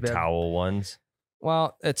 the the kid's big bib. towel ones.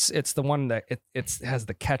 Well, it's the one that it has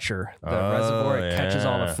the catcher, the Oh, reservoir. It catches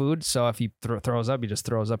all the yeah. food. So if he throws up, he just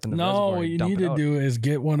throws up in the No, reservoir. what and you dump need it to out. do is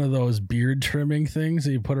get one of those beard trimming things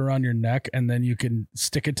that you put around your neck, and then you can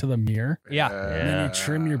stick it to the mirror. Yeah. And then you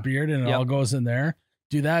trim your beard, and it Yep. all goes in there.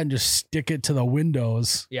 Do that and just stick it to the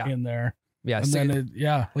windows Yeah. in there. Yeah, And stick then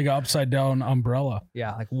it- like an upside down umbrella.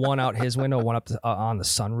 yeah, like one out his window, one up on the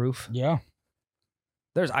sunroof. Yeah.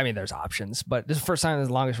 There's options, but this is the first time, this is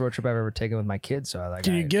the longest road trip I've ever taken with my kids. So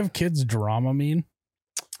Can you give kids Dramamine?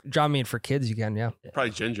 Dramamine for kids? You can, yeah. Probably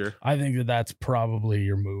ginger. I think that's probably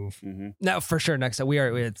your move. Mm-hmm. No, for sure. Next time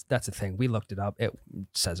that's the thing. We looked it up. It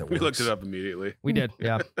says it We works. looked it up immediately. We did,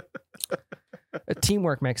 yeah.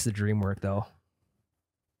 Teamwork makes the dream work, though.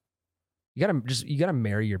 You gotta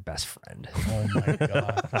marry your best friend. Oh my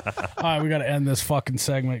God. All right, we got to end this fucking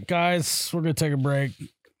segment. Guys, we're going to take a break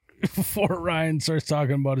before Ryan starts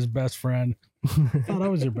talking about his best friend. I thought I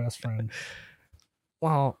was your best friend.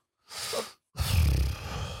 Well,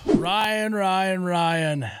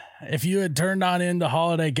 Ryan. If you had turned on into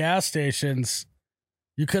holiday gas stations,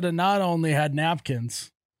 you could have not only had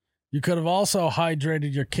napkins, you could have also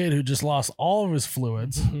hydrated your kid who just lost all of his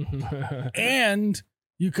fluids, and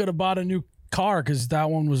you could have bought a new car because that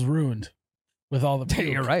one was ruined with all the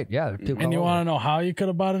puke. you're right. Yeah. And you want to know how you could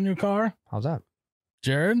have bought a new car? How's that?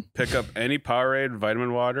 Jared? Pick up any Powerade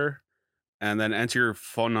vitamin water and then enter your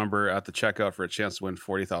phone number at the checkout for a chance to win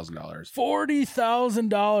 $40,000.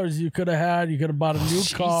 $40,000 you could have had. You could have bought a new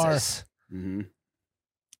car. Jesus. Mm-hmm.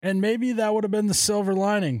 And maybe that would have been the silver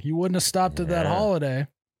lining. You wouldn't have stopped at that Yeah. holiday.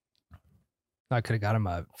 I could have got him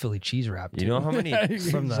a Philly cheese wrap. You know how many?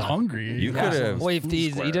 From the hungry. You Yeah. could have- Well, if Food he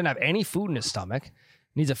square. didn't have any food in his stomach, he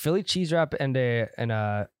needs a Philly cheese wrap and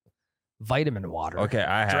a vitamin water. Okay,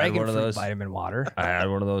 I had Dragon one of fruit those. vitamin water. I had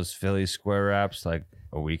one of those Philly square wraps like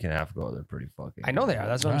a week and a half ago. They're pretty fucking. I know they are.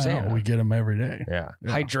 That's what I'm I know, saying. we get them every day. Yeah,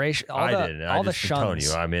 Hydration. All I the didn't. all I the just been telling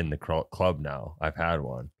shuns. you, I'm in the club now. I've had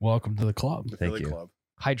one. Welcome to the club. The Thank Philly you. Club.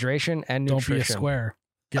 Hydration and Don't nutrition. be a square.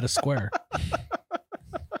 Get a square.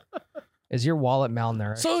 Is your wallet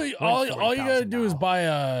malnourished? So all you gotta do is buy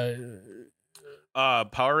a,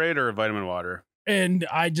 Powerade or vitamin water. and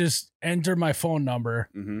I just enter my phone number,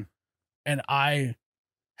 Mm-hmm. and I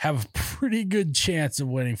have a pretty good chance of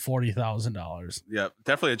winning $40,000. Yeah,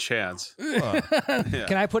 definitely a chance. Huh. Yeah.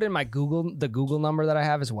 Can I put in the Google number that I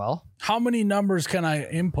have as well? How many numbers can I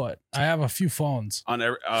input? I have a few phones. On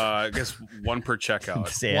every, I guess one per checkout.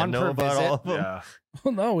 Say I One know per about visit? all of them. Yeah.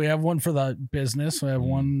 Well, no, we have one for the business. We have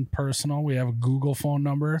one personal. We have a Google phone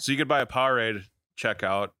number. So you could buy a Powerade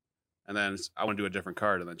checkout, and then I want to do a different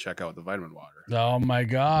card, and then check out with the vitamin water. Oh my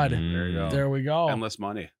God. Mm. There you go. There we go. Endless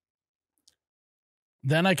money.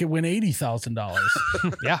 Then I could win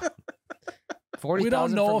 $80,000. Yeah. 40. We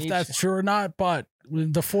don't know if that's true or not, but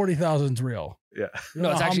the 40,000 is real. Yeah. We No,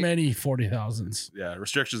 don't it's know actually- how many 40,000s. Yeah.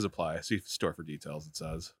 Restrictions apply. See store for details, it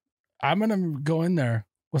says. I'm gonna go in there.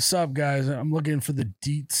 What's up, guys? I'm looking for the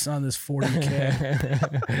deets on this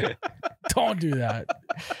 40K. Don't do that.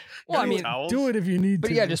 Well, I Any mean, towels? Do it if you need but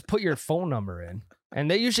to. yeah, just put your phone number in, and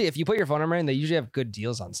they usually, if you put your phone number in, they usually have good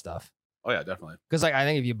deals on stuff. Oh yeah, definitely. Because like I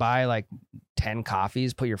think if you buy like 10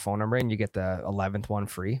 coffees, put your phone number in, you get the 11th one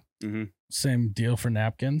free. Mm-hmm. Same deal for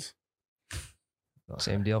napkins.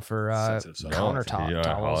 Same deal for Sensitive subject. countertop You know, on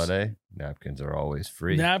towels. holiday napkins are always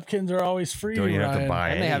free. Napkins are always free. Don't even have to Ryan. buy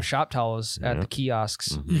And they any. have shop towels at Yeah. the kiosks.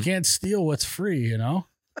 Mhm. You can't steal what's free, you know?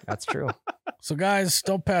 That's true. So, guys,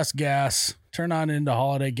 don't pass gas. Turn on into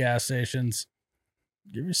holiday gas stations.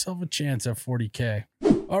 Give yourself a chance at 40K.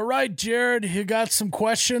 All right, Jared, you got some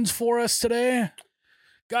questions for us today?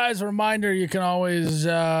 Guys, a reminder, you can always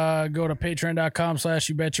go to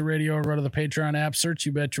patreon.com/YouBetchaRadio or go to the Patreon app, search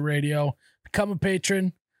You Betcha Radio. Become a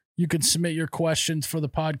patron. You can submit your questions for the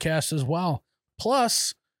podcast as well.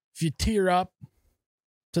 Plus, if you tier up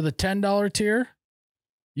to the $10 tier,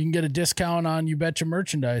 you can get a discount on You Betcha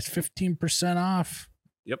merchandise, 15% off.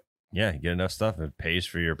 Yeah, you get enough stuff. It pays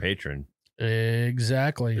for your patron.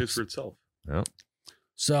 Exactly. It's for itself. Yep.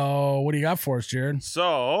 So, what do you got for us, Jared?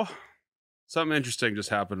 So, something interesting just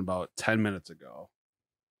happened about 10 minutes ago.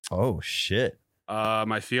 Oh, shit.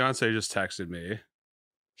 My fiance just texted me,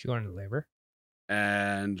 She going into labor?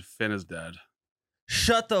 and Finn is dead.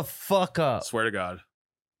 Shut the fuck up. Swear to God.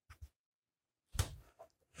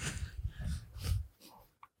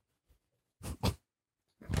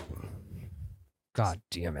 God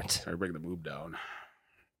damn it. Trying to bring the mood down.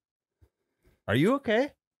 Are you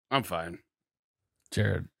okay? I'm fine.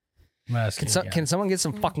 Jared, I'm asking again. Can someone get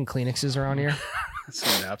some fucking Kleenexes around here?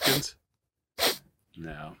 Some napkins?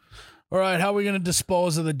 No. All right, how are we going to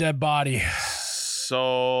dispose of the dead body?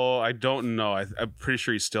 So, I don't know. I'm pretty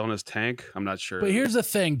sure he's still in his tank. I'm not sure. But here's the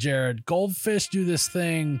thing, Jared. Goldfish do this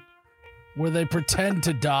thing where they pretend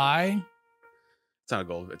to die. It's not a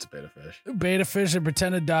gold. It's a beta fish. Beta fish, they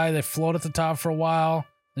pretend to die. They float at the top for a while.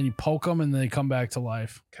 Then you poke them and then they come back to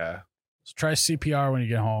life. Okay. So try CPR when you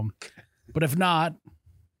get home. But if not,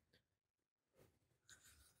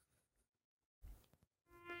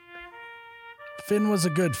 Finn was a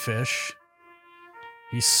good fish.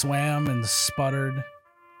 He swam and sputtered.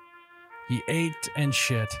 He ate and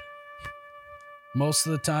shit. Most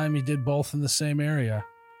of the time, he did both in the same area.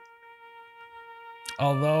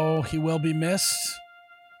 Although he will be missed,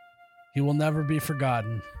 he will never be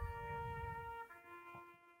forgotten.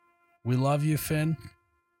 We love you, Finn.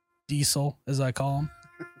 Diesel, as I call him.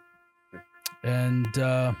 And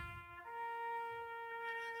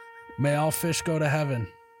may all fish go to heaven.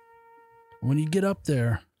 When you get up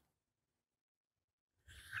there,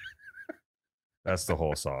 That's the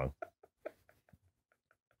whole song.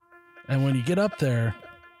 and when you get up there,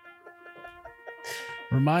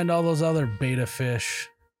 remind all those other beta fish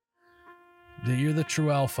that you're the true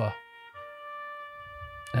alpha.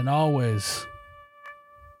 And always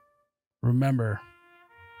remember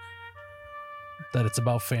that it's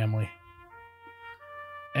about family.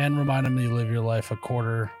 And remind them that you live your life a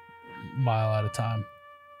quarter mile at a time.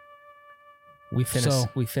 We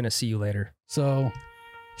finna see you later. So,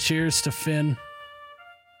 cheers to Finn.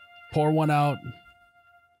 Pour one out.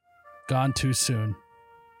 Gone too soon.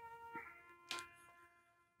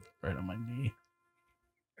 Right on my knee.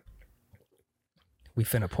 We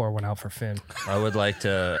finna pour one out for Finn. I would like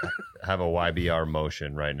to have a YBR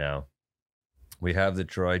motion right now. We have the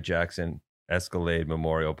Troy Jackson Escalade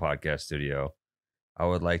Memorial Podcast Studio. I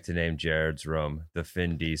would like to name Jared's room the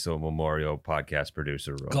Finn Diesel Memorial Podcast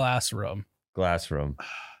Producer Room. Glass room. Glass room.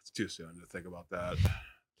 It's too soon to think about that.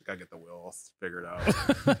 I gotta get the will figured out.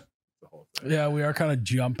 The whole thing. Yeah, we are kind of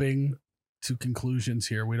jumping to conclusions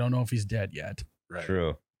here. We don't know if he's dead yet. Right.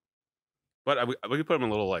 True. But we could put him in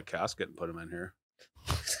a little like casket and put him in here.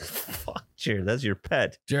 Fuck, Jared, that's your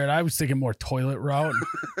pet. Jared, I was thinking more toilet route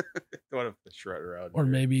What if the shredder out? or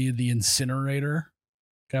here? maybe the incinerator.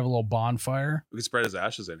 Could have a little bonfire. We could spread his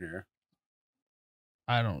ashes in here.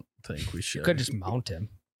 I don't think we You should. could just mount him.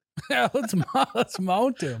 Yeah, let's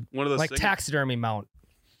mount him. One of those Like things- taxidermy mount.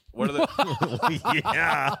 What are the?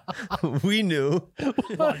 Yeah, we knew.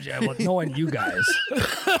 Knowing you guys.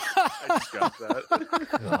 I just got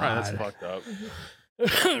that. Ryan, that's fucked up.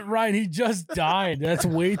 Ryan, he just died. That's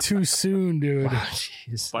way too soon, dude.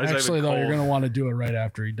 Jeez. Why is that Actually, even though, you're cold? gonna want to do it right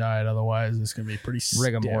after he died. Otherwise, it's gonna be pretty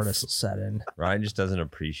Rigor stiff. mortis will set in. Ryan just doesn't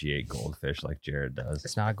appreciate goldfish like Jared does.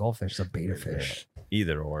 It's not a goldfish, it's a beta fish.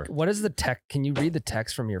 Either or. What is the tech? Can you read the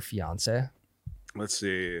text from your fiance? Let's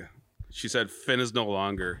see. She said Finn is no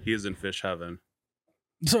longer. He is in fish heaven.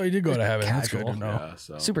 So he did go to heaven. That's good to Casual. know. Yeah.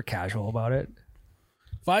 So Super casual about it.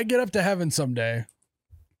 If I get up to heaven someday,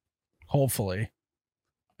 hopefully,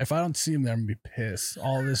 if I don't see him there, I'm gonna be pissed.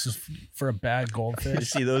 All this is for a bad You goldfish.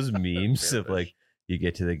 see those memes of like you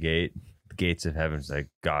get to the gates of heaven. It's like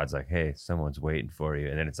God's like, hey, someone's waiting for you,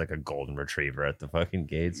 and then it's like a golden retriever at the fucking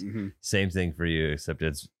gates. Mhm. Same thing for you, except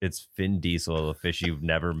it's Finn Diesel, a fish you've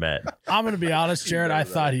never met. I'm gonna be honest, Jared. I You know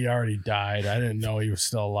that. thought he already died. I didn't know he was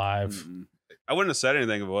still alive. Mm-mm. I wouldn't have said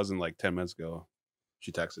anything if it wasn't like 10 minutes ago.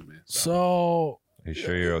 She texted me. So Are you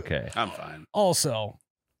sure you're okay? I'm fine. also,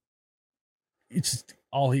 it's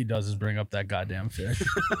all he does is bring up that goddamn fish.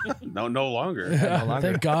 No longer. no longer.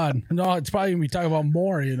 Thank God. No, it's probably gonna be talking about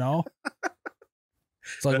more. It's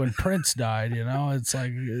like when Prince died. It's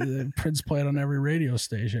like Prince played on every radio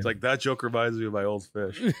station. It's like that joke reminds me of my old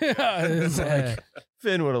fish. yeah, it's like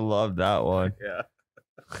Finn would have loved that one. Yeah.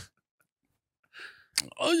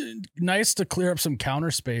 nice to clear up some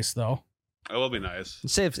counter space though. It will be nice.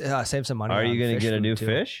 Save some money. Are you going to get a new too.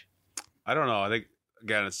 fish? I don't know. I think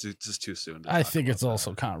again, it's just too soon. to I talk think about it's that.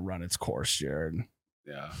 also kind of run its course, Jared.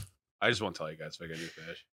 Yeah. I just won't tell you guys if I get a new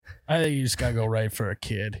fish I think you just gotta go right for a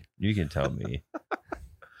kid. You can tell me.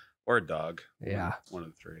 or a dog. Yeah. One of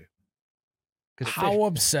the three. 'Cause How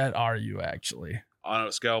upset are you actually? On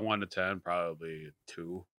a scale of 1 to 10, probably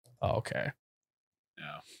 2. Oh, okay.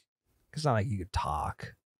 Yeah. it's not like you could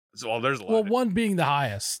talk. So, well, there's a lot. Well, one being the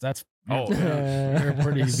highest. That's Oh, you're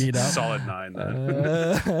pretty beat up. Solid 9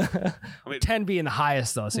 then. I mean, 10 being the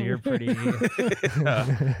highest though, so you're pretty. I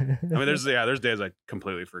mean, there's days I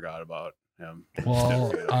completely forgot about him.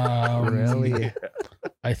 Well, Really? Yeah.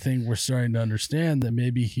 I think we're starting to understand that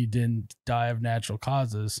maybe he didn't die of natural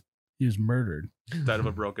causes. He was murdered Died of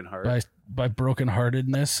a broken heart. by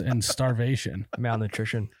brokenheartedness and starvation.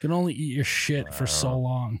 Malnutrition. You can only eat your shit for so Wow.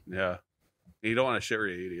 long. Yeah. You don't want to shit where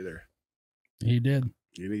you eat either. He did.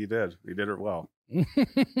 He did. He did it well.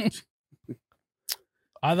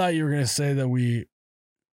 I thought you were going to say that we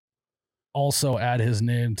also add his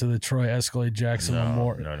name to the Troy Escalade Jackson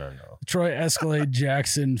Memorial. No. Troy Escalade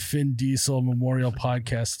Jackson Finn Diesel Memorial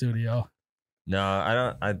Podcast Studio. No, I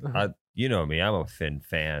don't. I you know me. I'm a Finn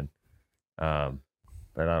fan, but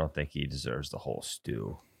I don't think he deserves the whole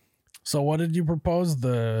stew. So, what did you propose?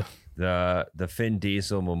 The Finn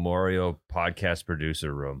Diesel Memorial Podcast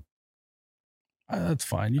Producer Room. That's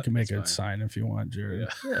fine. You can make That's a fine. sign if you want, Jared.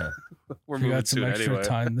 Yeah, We're If you moving got some to it extra anyway.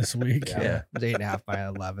 time this week. Yeah. It's 8.5 by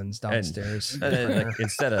 11s downstairs. and then like,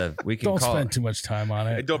 instead of we can Don't call spend too much time on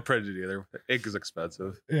Hey, it. don't print it either. Ink is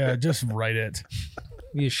expensive. Yeah, just write it.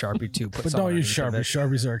 Use Sharpie too. But don't use Sharpies.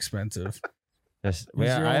 Sharpies are expensive. Just, Use,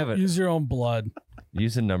 yeah, your, I own, have a use your own blood.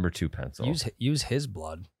 use a number 2 pencil. Use his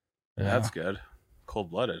blood. Yeah. That's good.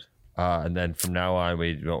 Cold blooded. And then from now on,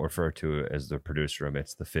 we don't refer to it as the producer room.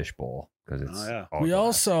 It's the fish bowl because it's. Oh, yeah. all We glass.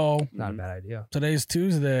 also, Not a bad idea. today's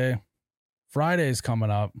Tuesday, Friday's coming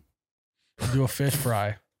up. We'll do a fish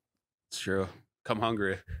fry. It's true. Come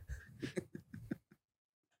hungry.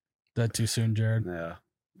 That too soon, Jared? Yeah.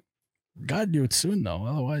 Gotta do it soon though.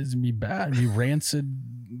 Otherwise it'd be bad. It'd be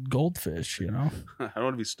rancid goldfish, I don't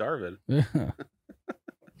want to be starving.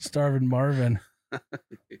 Starving Marvin.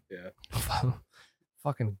 Yeah.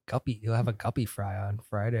 Fucking guppy. You'll have a guppy fry on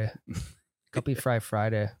Friday. Guppy fry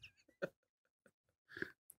Friday.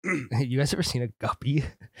 You guys ever seen a guppy?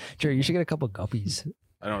 Jerry, you should get a couple guppies.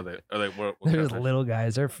 I don't know. Are they what They're kind of little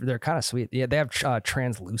guys. They're kind of sweet. Yeah, they have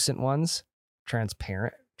translucent ones,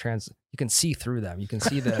 transparent. You can see through them. You can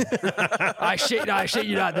see the. I shit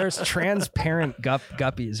you not. There's transparent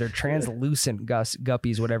guppies or translucent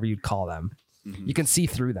guppies, whatever you'd call them. Mhm. You can see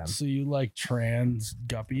through them. So you like trans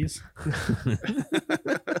guppies?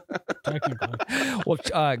 Technically.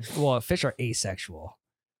 Well, fish are asexual.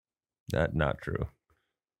 That not true.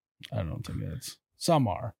 I don't think that's. Some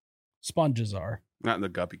are. Sponges are. Not in the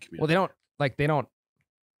guppy community. Well, they don't.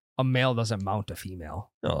 A male doesn't mount a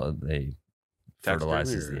female, No, they Taxidermy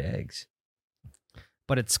fertilizes or- the eggs.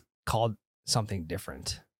 but it's called something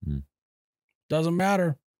different. Doesn't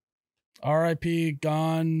matter. R.I.P.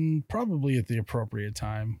 gone probably at the appropriate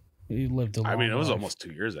time. He lived a long I mean, it was life. almost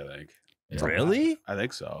 2 years, I think. Yeah. Really? I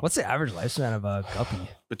think so. What's the average lifespan of a guppy?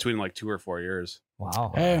 Between like 2 or 4 years.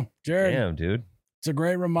 Wow. Hey, Jared, Damn, dude. it's a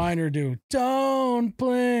great reminder, dude. Don't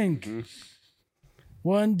blink. Mhm.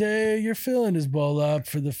 One day you're filling his bowl up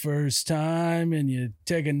for the first time and you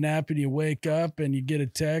take a nap and you wake up and you get a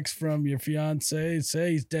text from your fiance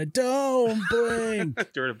say he's dead. Don't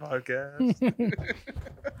blink. During a podcast.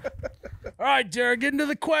 All right, Jared, get into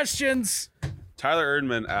the questions. Tyler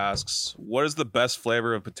Erdman asks, what is the best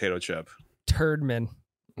flavor of potato chip? Turdman.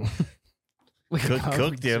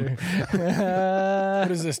 Cooked him. What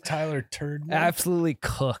is this, Tyler Turd? Absolutely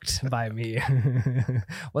cooked by me.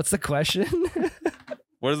 What's the question?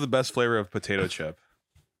 What is the best flavor of potato chip?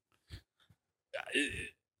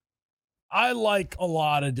 I like a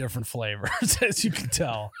lot of different flavors, as you can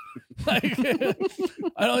tell. Like,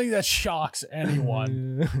 I don't think that shocks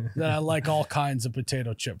anyone that I like all kinds of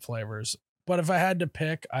potato chip flavors. But if I had to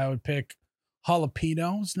pick, I would pick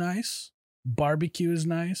jalapeno is nice. Barbecue is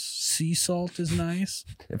nice. Sea salt is nice.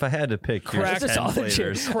 If I had to pick, here's Cracked 10 all the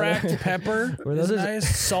flavors. Cracked pepper Were is those-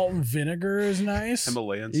 nice. Salt and vinegar is nice.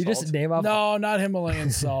 Himalayan You salt. just name off. No, not Himalayan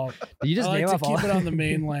salt. You just I like name to off all. keep it on the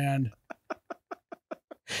mainland.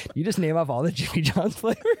 You just name off all the Jimmy John's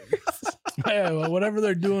flavors. Yeah, well, whatever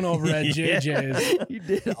they're doing over at Yeah. JJ's. You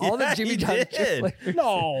did all the Yeah, Jimmy he John's chip did. flavors.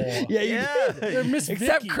 No. Yeah, you Yeah. They're Miss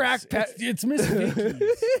Except Vicky's. crack pe- It's Miss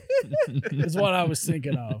Vicky's is what I was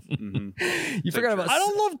thinking of. Mhm. You forgot about. I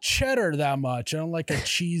don't love cheddar that much. I don't like a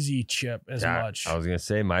cheesy chip as Yeah, much. I was gonna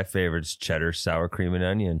say my favorite's cheddar, sour cream, and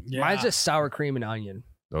onion. Yeah. Mine's just sour cream and onion.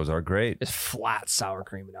 Those are great. Just flat sour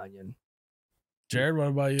cream and onion. Jared, what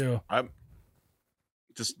about you? I'm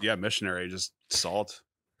just missionary, just salt.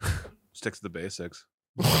 Stick to the basics.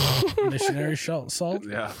 Missionary salt?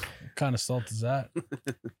 Yeah, What kind of salt is that?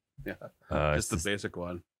 just the basic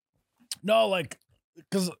one. No, like,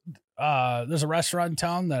 because there's a restaurant in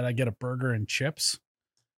town that I get a burger and chips,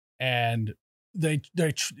 and the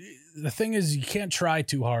thing is you can't try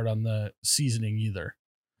too hard on the seasoning either,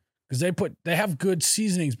 because they have good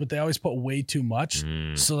seasonings, but they always put way too much.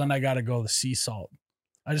 Mm. So then I got to go the sea salt.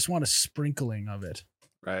 I just want a sprinkling of it,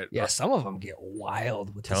 Right. Yeah, some of them get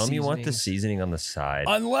wild with. Tell the them you want the seasonings. seasoning on the side.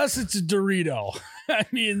 unless it's a Dorito. I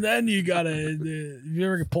mean, then you gotta. Have you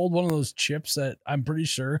ever pulled one of those chips that I'm pretty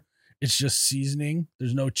sure it's just seasoning?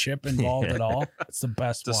 There's no chip involved at all. It's the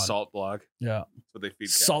best It's a one. salt block. Yeah. That's what they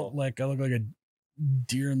feed Salt cattle. lick. I look like a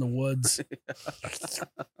deer in the woods.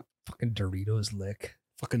 Fucking Doritos lick.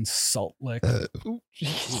 Fucking salt lick. Ooh,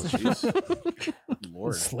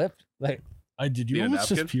 Lord. Slipped. Like Did you Need a almost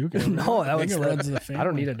just napkin? puke? No, that I think was it the- runs in the family. I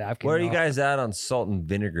don't need a napkin. Where are you no. guys at on salt and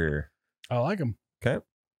vinegar? I like them.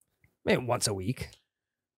 Maybe once a week.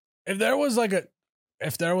 If there was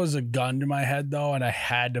a gun to my head though, and I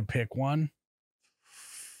had to pick one,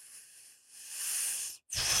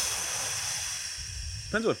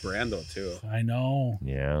 Depends what brand though too. I know,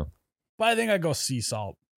 Yeah. but I think I go sea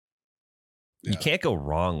salt You Yeah. can't go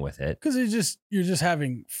wrong with it. because you're just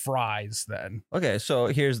having fries then. Okay, so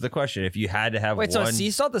here's the question: if you had to have Wait, one, so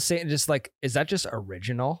sea salt the same? Just like is that just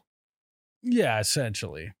original? Yeah,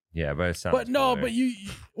 essentially. yeah, but it sounds. But no, familiar.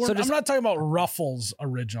 but So I'm just- not talking about Ruffles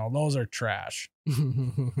original. Those are trash.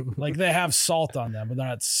 Like they have salt on them, but they're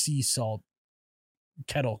not sea salt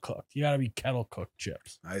kettle cooked. You got to be kettle cooked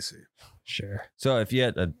chips. I see. Sure. So if you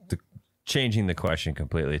had changing the question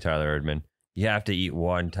completely, Tyler Erdman, you have to eat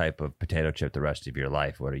one type of potato chip the rest of your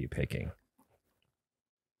life. What are you picking?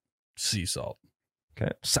 Sea salt.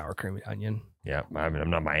 Sour cream and onion. Yeah, I mean,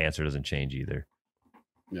 my answer doesn't change either.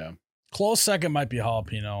 Yeah. Close second might be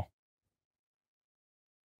jalapeno.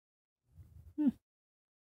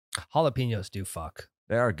 Jalapenos do fuck.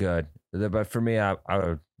 They are good, but for me, I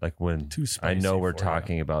would like when Too spicy. I know we're for you.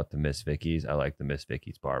 talking about the Miss Vicky's. I like the Miss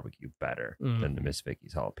Vicky's barbecue better Mm. than the Miss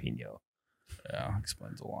Vicky's jalapeno. Yeah,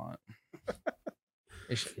 explains a lot.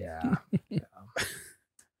 Yeah.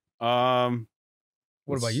 What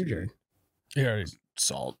Let's about you, see. Jared? Yeah,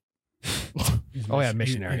 salt. Oh, yeah,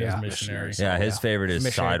 missionary, He is yeah. missionary. Yeah, his favorite is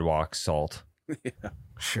Missionary. sidewalk salt.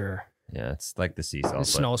 Sure. Yeah, it's like the sea salt, but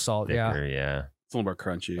Snow salt. Yeah. thicker, yeah. It's a little more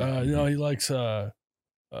crunchy. He likes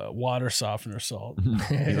water softener salt.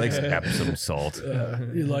 He likes Epsom salt,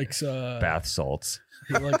 He likes bath salts.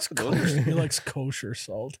 He likes kosher, he likes kosher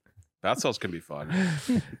salt. Bath salts can be fun.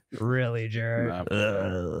 Really, Jared? Nah,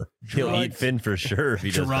 Ugh. He'll Like- eat Finn for sure if he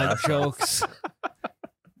does Gerard bath salts. jokes.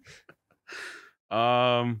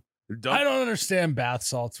 I don't understand bath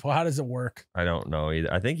salts. Well, how does it work? I don't know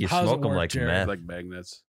either. I think you How's it smoke them work, like Jared? meth. like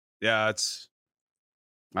magnets. Yeah, it's.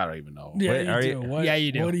 I don't even know. Yeah, Wait, you are do. you- What, Yeah,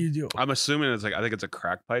 you do. What do you do? I'm assuming it's like I think it's a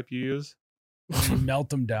crack pipe you use. You melt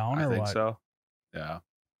them down I or think what? so. Yeah.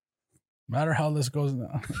 Matter how this goes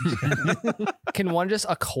now. Can one just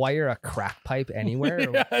acquire a crack pipe anywhere?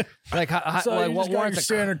 Yeah. Like, So like you what just got your warrants a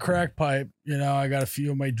standard crack pipe. You know, I got a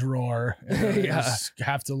few in my drawer. And I Yeah. just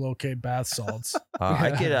have to locate bath salts.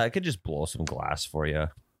 I could just blow some glass for you.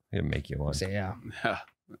 I could make you one. Say, yeah, Yeah.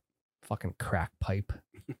 fucking crack pipe.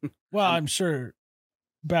 Well, I'm sure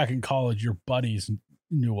back in college, your buddies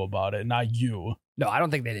knew about it, not you, No, I don't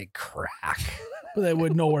think they did crack. but they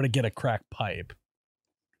would know where to get a crack pipe.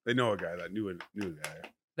 They know a guy that knew a guy.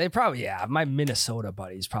 They probably, yeah, my Minnesota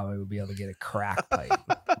buddies probably would be able to get a crack pipe.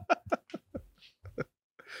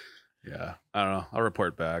 Yeah. I don't know. I'll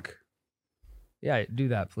report back. Yeah, do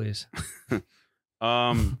that, please. It's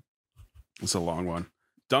a long one.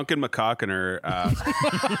 Duncan McCockiner asked,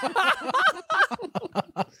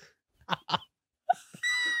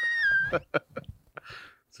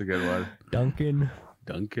 it's a good one. Duncan.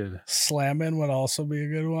 Duncan. Slamming would also be a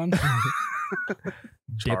good one.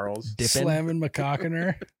 Charles. Dipping. Slamming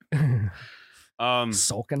McCockiner.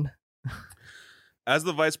 Sulking. As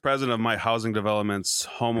the vice president of my housing development's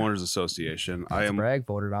homeowners association, I Bragg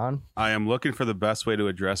voted on. am looking for the best way to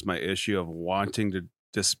address my issue of wanting to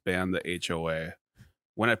disband the HOA.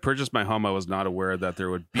 When I purchased my home, I was not aware that there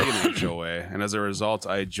would be an HOA, and as a result,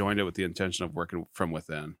 I joined it with the intention of working from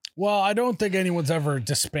within. Well, I don't think anyone's ever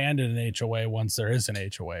disbanded an HOA once there is an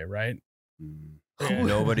HOA, right? Mm. Yeah.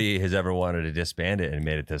 Nobody has ever wanted to disband it and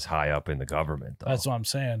made it this high up in the government, though. That's what I'm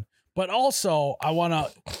saying. But also,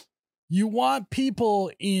 you want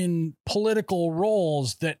people in political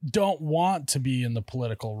roles that don't want to be in the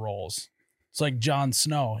political roles. It's like Jon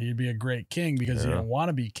Snow. He'd be a great king because you Yeah. don't want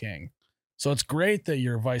to be king. So it's great that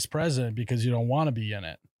you're vice president because you don't want to be in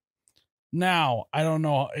it. Now, I don't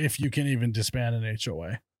know if you can even disband an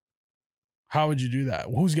HOA. How would you do that?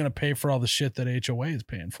 Who's going to pay for all the shit that HOA is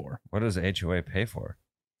paying for? What does HOA pay for?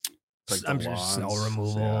 Like the I'm sure snow lawns,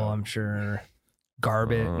 removal. yeah. I'm sure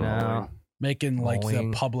garbage now. Making like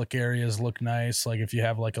Mowing. the public areas look nice. Like if you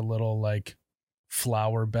have like a little like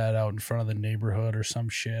flower bed out in front of the neighborhood or some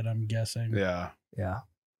shit, I'm guessing. Yeah. Yeah.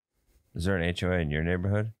 Is there an HOA in your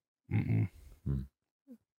neighborhood? Mm-mm.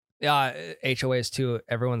 Yeah. HOAs too.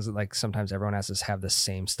 Everyone's like, sometimes everyone has to have the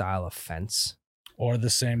same style of fence. Or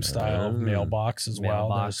the same style of mailbox as well.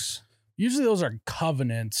 Mailbox. Usually those are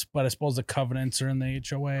covenants, but I suppose the covenants are in the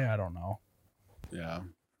HOA. I don't know. Yeah.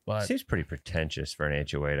 But Seems pretty pretentious for an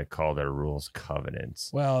HOA to call their rules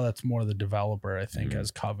covenants. well, that's more the developer, I think, Mhm.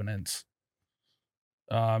 has covenants.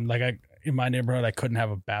 In my neighborhood, I couldn't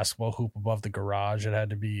have a basketball hoop above the garage. It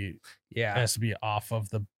had to be it Yeah. has to be off of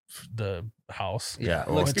the house. Yeah,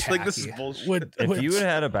 It looks Like this is tacky. bullshit. If you had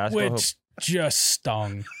had a basketball hoop, which just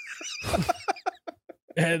stung.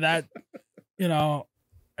 And that,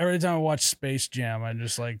 every time I watch Space Jam, I'm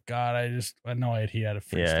just like, God, I know he had a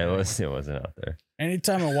freestyle. yeah, it wasn't out there.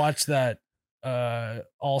 Anytime I watch that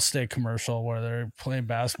Allstate commercial where they're playing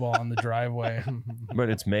basketball on the driveway, But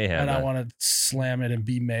it's mayhem. and I want to slam it and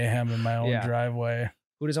be mayhem in my own Yeah. driveway.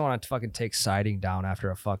 Who doesn't want to fucking take siding down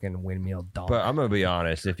after a fucking windmill dunk? But I'm gonna be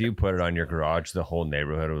honest. If you put it on your garage, the whole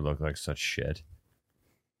neighborhood would look like such shit.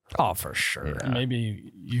 Oh, for sure. Yeah.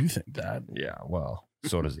 Maybe you think that. Yeah, well,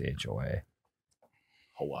 so does the HOA.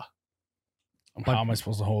 Hoa. How am I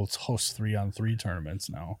supposed to host 3-on-3 tournaments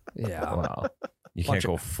now? Yeah. Wow, you Bunch can't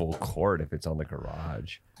go full court if it's on the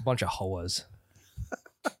garage. A bunch of hoas.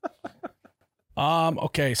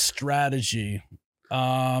 Okay, strategy.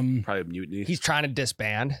 Probably a mutiny. He's trying to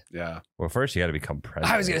disband. yeah. Well, first you got to become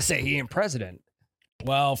president. I was gonna say he ain't president.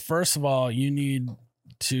 Well, first of all, you need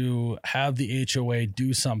to have the HOA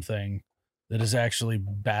do something that is actually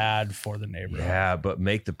bad for the neighborhood. Yeah, but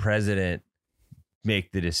make the president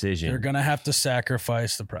make the decision. They're going to have to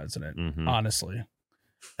sacrifice the president, Mhm. honestly.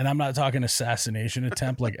 And I'm not talking assassination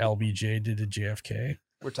attempt like LBJ did to JFK.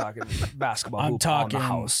 We're talking basketball. I'm hoop talking- on the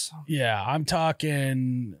house. Yeah, I'm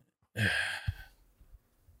talking.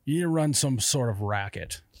 You need to run some sort of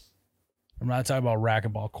racket. I'm not talking about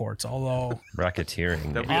racquetball courts, although Racketeering.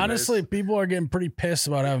 That'd be maybe. honestly, people are getting pretty pissed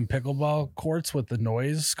about having pickleball courts with the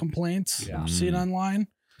noise complaints. Yeah. You see it online.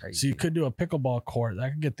 So Crazy. you could do a pickleball court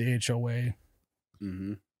that could get the HOA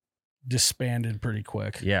Mm-hmm. disbanded pretty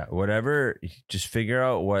quick. Yeah, whatever. Just figure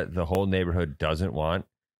out what the whole neighborhood doesn't want,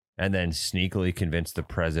 and then sneakily convince the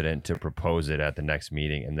president to propose it at the next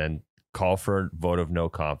meeting, and then call for a vote of no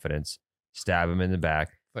confidence, stab him in the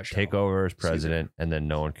back, For sure. take over as president, and then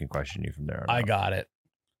no one can question you from there on I out. got it.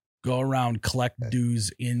 Go around, collect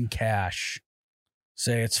dues in cash.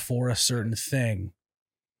 Say it's for a certain thing.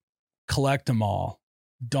 Collect them all.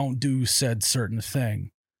 Don't do said certain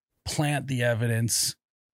thing. Plant the evidence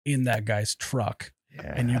in that guy's truck.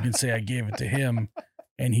 Yeah. And you can say, I gave it to him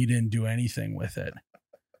and he didn't do anything with it.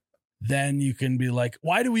 Then you can be like,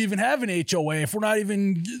 why do we even have an HOA if we're not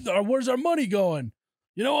even, where's our money going?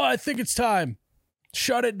 You know what? I think it's time.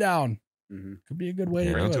 Shut it down. Mm-hmm. Could be a good way Yeah.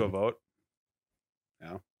 to Bring it do to it. a vote.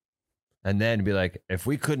 And then be like, if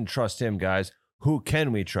we couldn't trust him, guys, who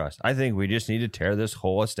can we trust? I think we just need to tear this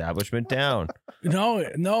whole establishment down.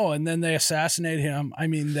 No. And then they assassinate him. I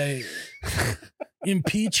mean, they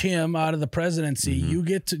impeach him out of the presidency. Mhm. You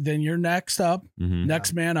get to, then you're next up, Mm-hmm.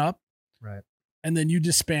 next man up. Right. And then you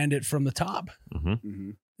disband it from the top. Mm-hmm. Mm-hmm.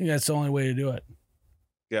 I think that's the only way to do it.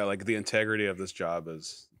 Yeah, like the integrity of this job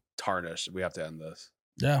is tarnished. We have to end this.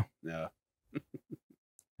 Yeah. Yeah.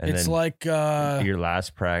 And it's then like, your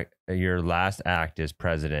last act as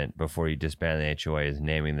president before you disband the HOA is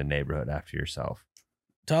naming the neighborhood after yourself.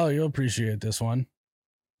 Tyler, you'll appreciate this one.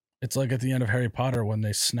 It's like at the end of Harry Potter when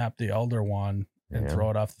they snap the Elder Wand and Yeah. throw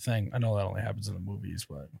it off the thing. I know that only happens in the movies,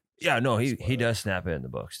 but Yeah, no, he does snap it in the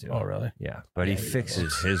books too. oh, really? Yeah, but he Yeah, he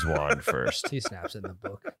fixes his wand first. He snaps in the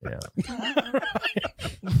book. Yeah.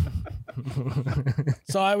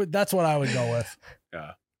 So that's what I would go with.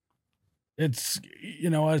 Yeah. It's,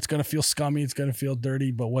 it's going to feel scummy. It's going to feel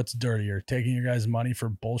dirty, but what's dirtier? Taking your guys' money for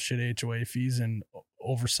bullshit HOA fees and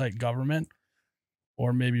oversight government,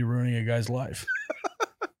 or maybe ruining a guy's life.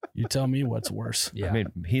 You tell me what's worse. Yeah. I mean,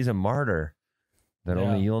 he's a martyr that Yeah.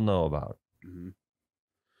 only you'll know about.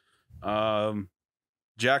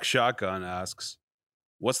 Jack Shotgun asks,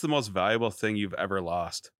 what's the most valuable thing you've ever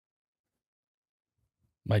lost?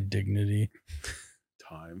 My dignity.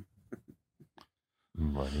 Time.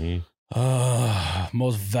 Money.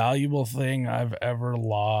 Most valuable thing I've ever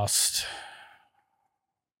lost.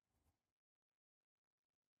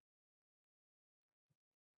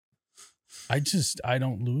 I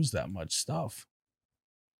don't lose that much stuff.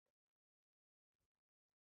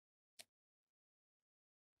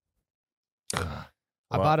 I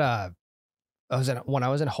bought when I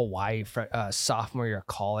was in Hawaii for sophomore year of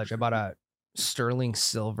college, I bought a sterling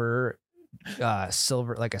silver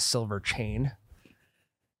like a silver chain.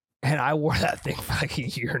 And I wore that thing for like a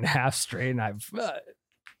year and a half straight, and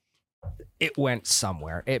it went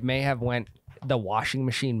somewhere. It may have the washing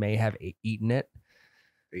machine may have eaten it,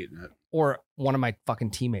 or one of my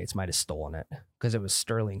fucking teammates might have stolen it because it was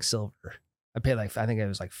sterling silver. I paid I think it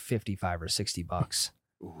was like $55 or $60.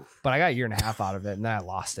 Oof. But I got a year and a half out of it, and then I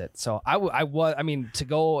lost it. So I mean, to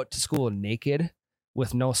go to school naked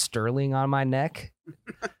with no sterling on my neck.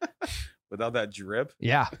 Without that drip?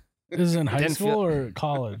 Yeah. This is in high Didn't school feel- or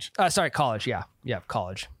college? Sorry, college. Yeah,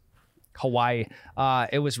 college. Hawaii.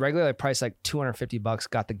 It was regularly priced like $250.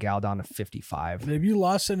 Got the gal down to 55. Maybe you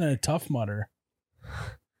lost it in a Tough Mudder.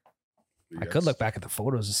 I could look back at the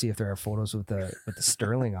photos to see if there are photos with the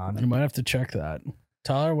sterling on. You might have to check that.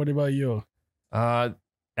 Tyler, what about you?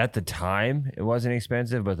 At the time, it wasn't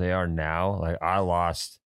expensive, but they are now. Like, I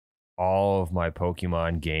lost all of my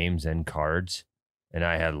Pokemon games and cards, and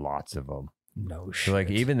I had lots of them. No shit. So, like,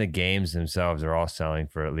 even the games themselves are all selling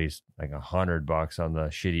for at least like $100 on the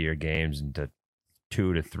shittier games and to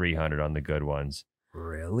 $200 to $300 on the good ones.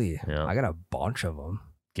 Really? Yeah. I got a bunch of them.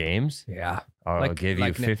 Games? Yeah. I'll give you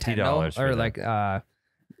 $50 Nintendo, for or them. like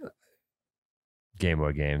Game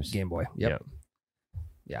Boy games. Game Boy. Yep.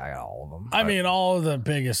 Yeah, I got all of them. I mean, all of the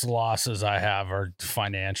biggest losses I have are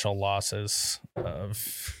financial losses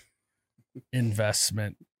of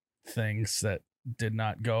investment things that did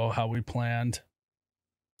not go how we planned.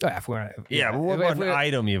 Oh, yeah, if we wanna, Yeah, but what if about we- an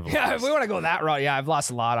item you've lost? Yeah, if we want to go that route, yeah, I've lost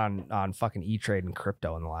a lot on fucking E-Trade and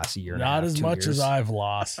crypto in the last year. and a Not half, as 2 much years. as I've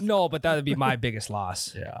lost. No, but that would be my biggest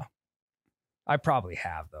loss. Yeah. I probably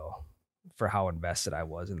have, though, for how invested I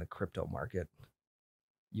was in the crypto market.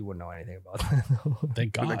 You wouldn't know anything about that.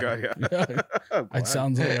 Thank The God. guy, yeah. Yeah. It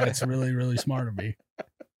sounds like that's really, really smart of me.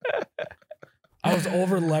 I was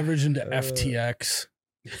over leveraged into FTX.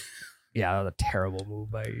 Yeah, that was a terrible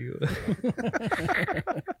move by you.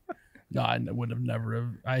 No, I would have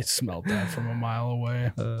never. I smelled that from a mile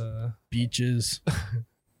away. Beaches.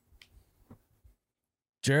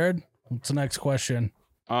 Jared, what's the next question?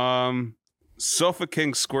 Sofa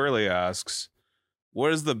King Squirrely asks,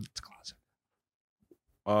 what is the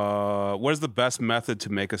best method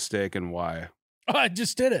to make a steak and why? Oh, I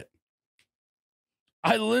just did it.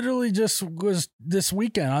 I literally just was this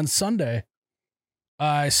weekend on Sunday.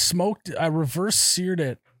 I reverse seared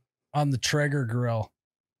it on the Traeger grill.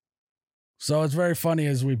 So it's very funny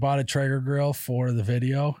as we bought a Traeger grill for the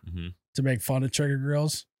video Mhm. to make fun of Traeger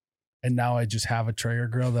grills. And now I just have a Traeger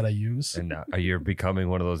grill that I use. And now you're becoming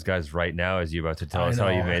one of those guys right now as you about to tell I us how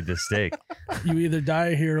you know. made this steak. You either die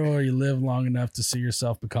a hero or you live long enough to see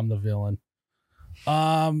yourself become the villain.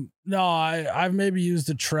 No, I've maybe used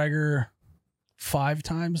the Traeger 5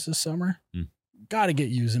 times this summer. Got to get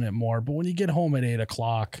using it more. But when you get home at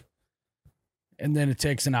 8:00 and then it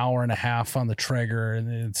takes an hour and a half on the Traeger and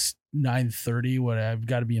it's 9:30, I've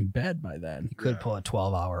got to be in bed by then. You could pull a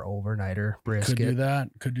 12-hour overnighter brisket,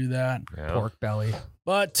 Could do that. Yeah. pork belly.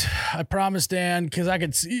 But I promised Ann, because I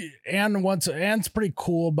could see Ann's pretty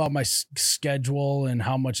cool about my schedule and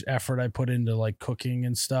how much effort I put into like cooking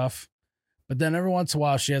and stuff. But then every once in a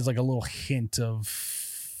while, she has like a little hint of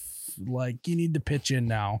like, you need to pitch in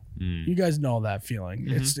now. Mm. You guys know that feeling.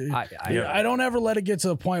 Mhm. I don't ever let it get to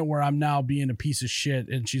the point where I'm now being a piece of shit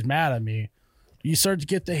and she's mad at me. You start to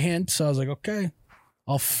get the hint. So I was like, okay,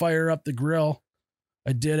 I'll fire up the grill.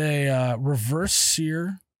 I did a reverse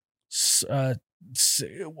sear.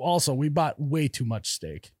 Also, we bought way too much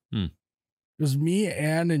steak. Hmm. It was me,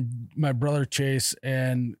 Ann, and my brother Chase,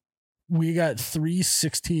 and we got 3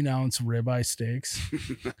 16-ounce ribeye steaks.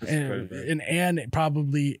 and Ann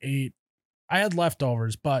probably ate. I had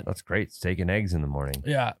leftovers, but That's great. Steak and eggs in the morning.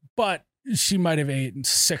 yeah, but she might have eaten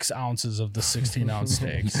 6 ounces of the 16-ounce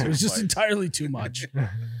steaks. It was just entirely too much.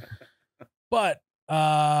 But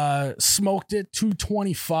smoked it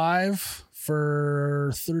 225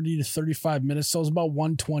 for 30 to 35 minutes. So it was about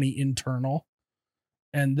 120 internal.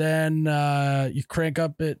 and then you crank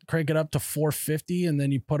it up to 450, and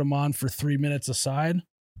then you put them on for 3 minutes aside.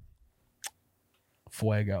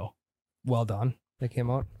 Fuego. Well done. They came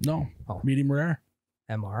out. No, Oh. medium rare.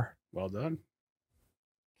 MR. Well done.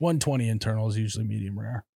 120 internal is usually medium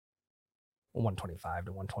rare. 125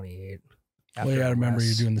 to 128. Well, you After got to remember you're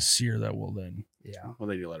rest. doing the sear that will then. Yeah. Well,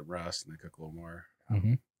 then you let them rest and they cook a little more.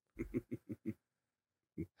 Mhm.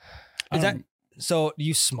 Is that so?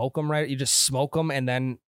 You smoke them, right? You just smoke them and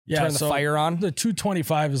then turn the so fire on. The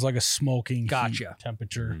 225 is like a smoking heat Gotcha.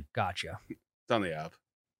 temperature. Mhm. Gotcha. It's on the app.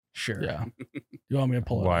 Sure. Yeah. You want me to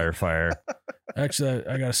pull it? up? Wire fire. Actually,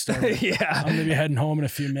 I got to start. I'm Yeah. going to be heading home in a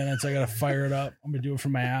few minutes. I got to fire it up. I'm going to do it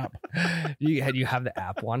from my app. You have the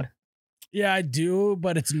app one. Yeah, I do,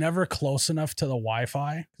 but it's never close enough to the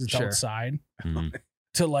Wi-Fi because it's Sure. outside Mhm.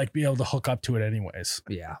 to like be able to hook up to it anyways.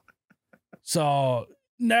 Yeah. So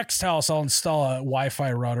next house, I'll install a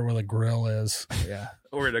Wi-Fi router where the grill is. Yeah.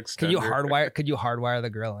 Or an Can you extender. Could you hardwire the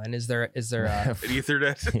grill in? Is there An Ethernet? is there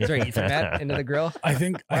Ethernet into the grill? I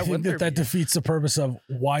think Why would there that be? defeats the purpose of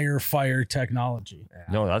wire fire technology. Yeah,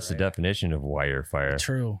 No, that's the right. definition of wire fire.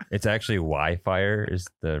 True. It's actually Wi-Fire is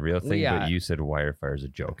the real thing, Yeah. but you said wire fire is a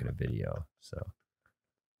joke in a video. So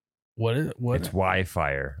What is what? it's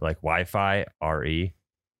Wi-Fire, like Wi-Fi, RE.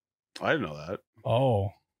 I didn't know that. Oh.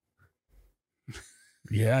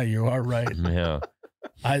 Yeah, you are right. Yeah.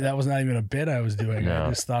 That was not even a bit I was doing. I No.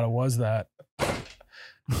 just thought it was that.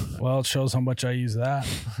 Well, it shows how much I use that.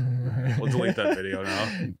 We'll delete that video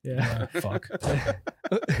now. Yeah. Fuck.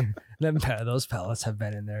 Those pellets have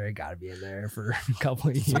been in there. It got to be in there for a couple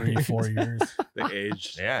of years. 3-4 years. They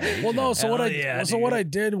aged. Yeah. Well, no. So Hell what I yeah, so what dude. I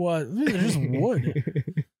did was they're just wood,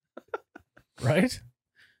 right?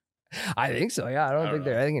 I think so. Yeah. I don't I think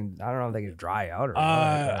don't they're. I don't know if they can dry out or. what.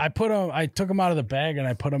 I took them out of the bag and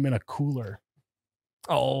I put them in a cooler.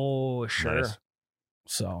 Oh, sure. Nice.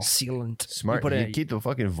 So Sealant. Smart. You put You in a keep the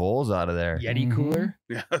fucking voles out of there. Yeti Mhm. cooler.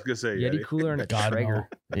 Yeah, I was gonna say Yeti cooler and a God, Traeger.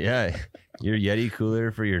 Yeah. Your Yeti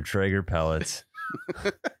cooler for your Traeger pellets.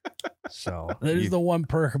 So that is the one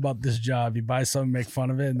perk about this job. You buy something, make fun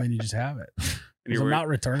of it, and then you just have it. And 'Cause you're, I'm wearing, not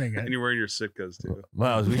returning and it. you're wearing your Sitkas too.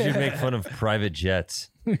 Miles, we should make fun of private jets.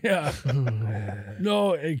 Yeah.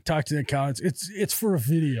 No, talk to the accountants. It's for a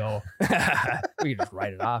video. we can just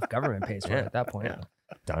write it off. Government pays for it Yeah. at that point. Yeah.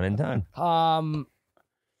 Done and done.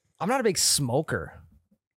 I'm not a big smoker.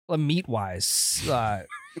 Well, meat wise,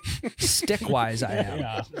 stick wise, I am.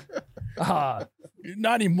 Yeah.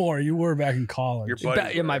 Not anymore. You were back in college. Your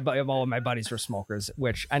buddies, Yeah, right? all of my buddies were smokers,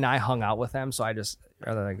 and I hung out with them, so I just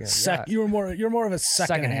rather like You're more of a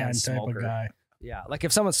secondhand type smoker. of guy. yeah, like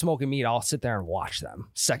if someone's smoking meat, I'll sit there and watch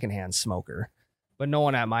them. Secondhand smoker, but no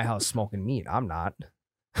one at my house smoking meat. I'm not.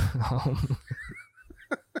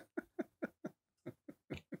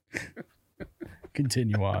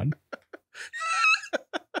 Continue on.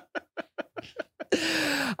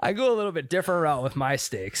 I go a little bit different route with my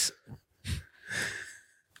steaks.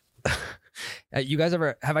 You guys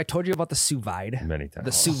have I told you about the sous vide? Many times.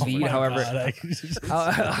 The sous vide, Oh my however,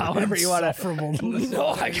 God, however you want to. Insufferable. No,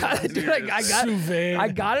 I got it, dude. I got it. Sous vide. I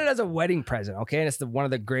got it as a wedding present. Okay, and it's one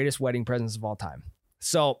of the greatest wedding presents of all time.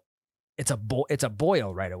 So it's a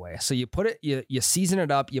boil right away. So you put it, you season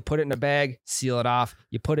it up, you put it in a bag, seal it off,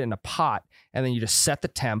 you put it in a pot, and then you just set the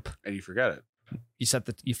temp. And you forget it.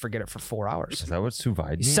 You forget it for 4 hours. Is that what sous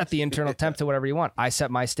vide You means? set the internal temp to whatever you want. I set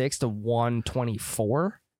my steaks to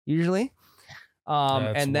 124 usually.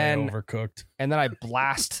 That's And way then overcooked. I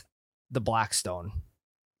blast the Blackstone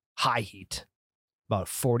high heat, about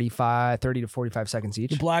 30 to 45 seconds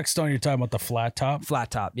each. The Blackstone, you're talking about the flat top,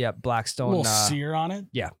 Flat top, yeah, a Blackstone. little sear on it.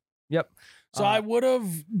 Yep. So I would have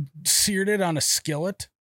seared it on a skillet,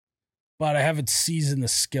 but I haven't seasoned the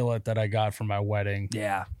skillet that I got for my wedding.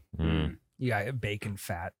 Yeah, Mm. you got bacon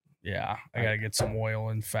fat. Yeah, I gotta get some oil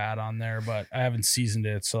and fat on there, but I haven't seasoned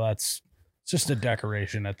it, so it's just a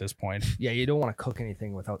decoration at this point. Yeah, you don't want to cook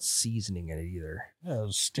anything without seasoning it either. Yeah,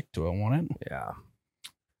 it'll stick to it, won't it? Yeah.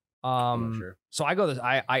 I'm not sure. So I go this.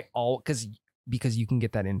 I all because you can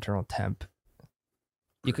get that internal temp.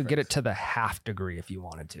 You could get it Perfect. to the half degree if you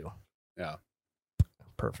wanted to. Yeah.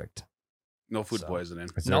 Perfect. No food So- poisoning.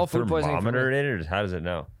 Is No there a food poisoning for thermometer in it, or how does it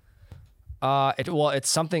know? It's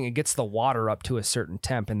something. It gets the water up to a certain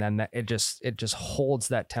temp, and then it just holds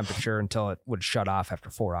that temperature until it would shut off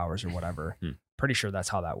after 4 hours or whatever. Hmm. Pretty sure that's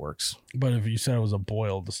how that works. But if you said it was a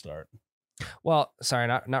boil to start, Well, sorry,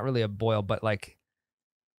 not really a boil, but like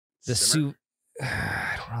the Simmer? soup.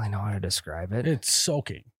 I don't really know how to describe it. it's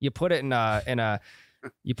soaking. You put it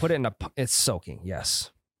it's soaking.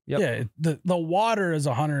 Yes. Yep. Yeah, the water is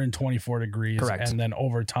 124 degrees, Correct. and then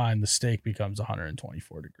over time the steak becomes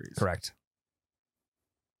 124 degrees. Correct.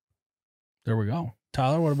 There we go.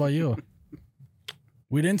 Tyler, what about you?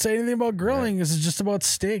 We didn't say anything about grilling. This is just about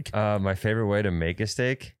steak. My favorite way to make a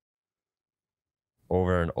steak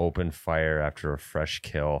over an open fire after a fresh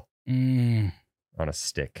kill on a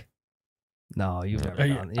stick. No, you've never Are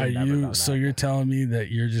done, you, are you've never you done so that. you're telling me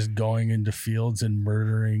that you're just going into fields and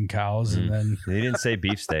murdering cows and then He didn't say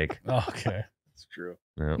beefsteak. okay. It's true.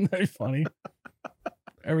 Yeah. Very funny.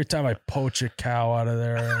 Every time I poach a cow out of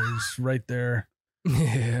there, it's right there.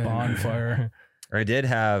 Bonfire. I did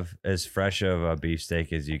have as fresh of a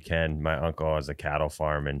beefsteak as you can. My uncle has a cattle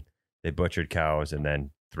farm and they butchered cows, and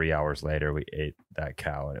then 3 hours later we ate that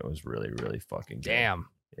cow and it was really, really fucking good. Damn.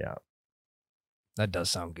 Yeah. That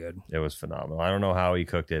does sound good. It was phenomenal. I don't know how he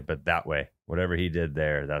cooked it, but that way, whatever he did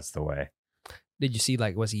there, that's the way. Did you see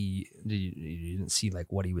like you didn't see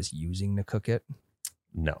like what he was using to cook it?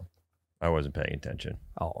 No, I wasn't paying attention.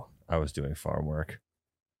 Oh, I was doing farm work.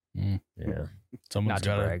 Mm. Yeah. Not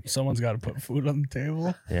to brag. Someone's got to put food on the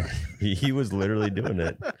table. Yeah. He was literally doing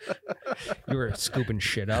it. you were scooping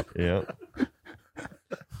shit up. Yeah.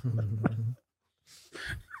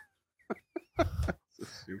 So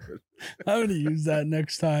stupid. I'm gonna use that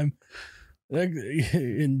next time. Like,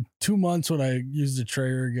 in 2 months, when I use the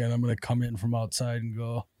Traeger again, I'm gonna come in from outside and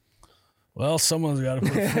go, well, someone's got to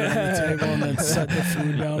put food on the table and then set the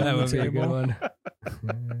food down That on the would be a table. good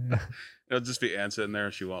one. It'll just be Ann sitting there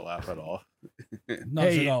and she won't laugh at all.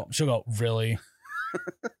 No, she'll go, really?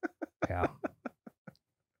 Yeah.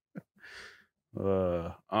 You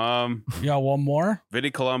You got one more? Vinny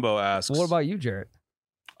Colombo asks, So what about you, Jarrett?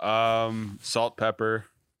 salt, pepper,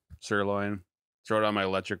 sirloin. Throw it on my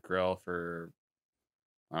electric grill for,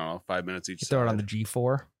 I don't know, 5 minutes each You side. throw it on the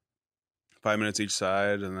G4. 5 minutes each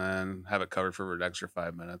side, and then have it covered for an extra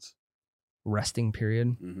 5 minutes. Resting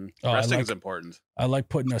period. Mm-hmm. Oh, Resting is important. I like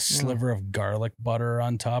putting a sliver of garlic butter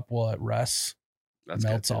on top while it rests. That's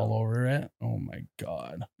Melts good, too. all over it. Oh my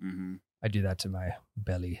God. Mm-hmm. I do that to my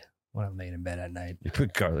belly when I'm laying in bed at night. You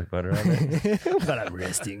put garlic butter on it. But I'm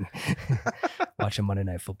resting. Watching Monday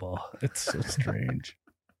Night Football. It's so strange.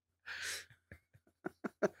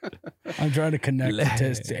 I'm trying to connect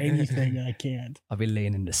it to anything and I can't. I'll be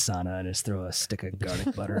laying in the sauna and just throw a stick of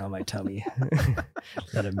garlic butter on my tummy.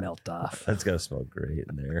 Let it melt off. That's got to smell great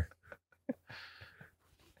in there.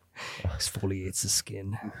 Exfoliates the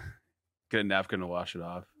skin. Get a napkin to wash it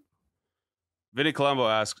off. Vinny Colombo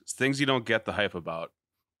asks, things you don't get the hype about.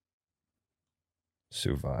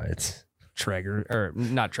 Sous vides. Traeger, or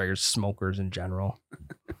not Traegers, smokers in general.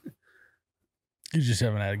 You just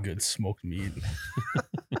haven't had a good smoked meat.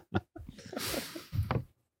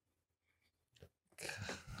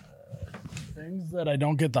 Things that I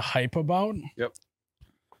don't get the hype about. Yep.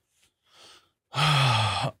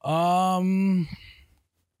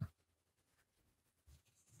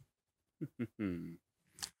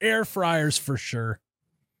 Air fryers for sure.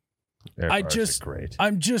 Air I fryers are just- great.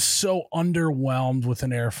 I'm just so underwhelmed with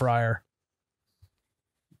an air fryer.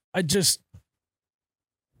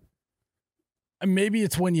 Maybe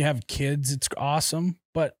it's when you have kids, it's awesome,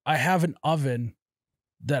 but I have an oven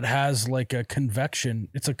that has like a convection.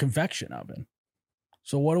 It's a convection oven.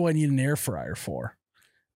 So what do I need an air fryer for?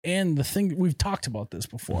 And the thing, we've talked about this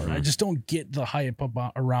before. I just don't get the hype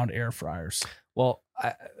around air fryers. Well,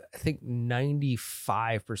 I think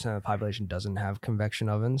 95% of the population doesn't have convection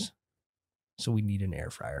ovens. So we need an air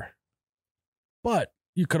fryer. But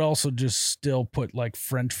you could also just still put like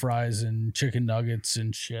French fries and chicken nuggets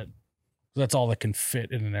and shit. That's all that can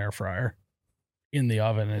fit in an air fryer in the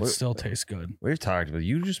oven, and it What- still tastes good. We've talked about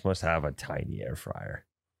you just must have a tiny air fryer.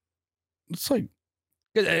 It's like,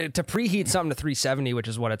 To preheat something to 370, which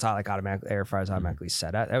is what it's like automatic air fryers automatically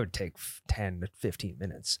set at, that would take 10 to 15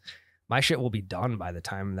 minutes. My shit will be done by the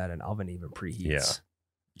time that an oven even preheats.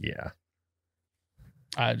 Yeah.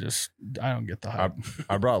 I don't get the hype.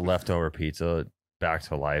 I brought leftover pizza back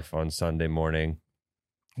to life on Sunday morning.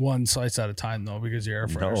 One slice at a time though, because your air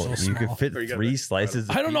fryer No, is so you small. could fit Or you gotta 3 make- slices.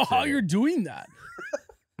 Of I don't know pizza how in you're it. doing that.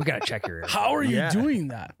 We gotta check your air How are you Yeah. doing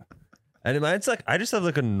that? And it's like I just have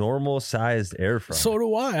like a normal sized air fryer. So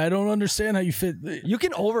do I. I don't understand how you fit. You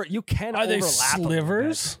can Are they overlap a little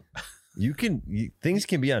slivers? things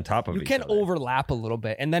can be on top of bit. You each can other. overlap a little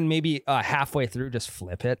bit, and then maybe halfway through just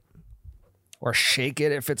flip it or shake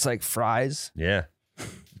it if it's like fries. Yeah.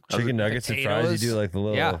 Chicken nuggets and fries. Potatoes. You do like the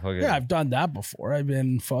little Yeah. fucking Yeah, I've done that before. I've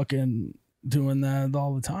been fucking doing that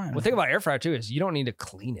all the time. Well, thing about air fryer too is you don't need to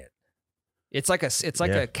clean it. It's like Yeah.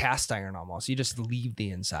 a cast iron almost. You just leave the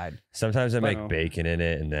inside. Sometimes I make Well- bacon in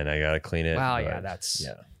it and then I gotta clean it. Wow, but yeah, that's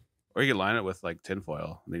yeah. Or you can line it with like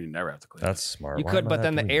tinfoil, and then you never have to clean That's smart. you Why could, am I but not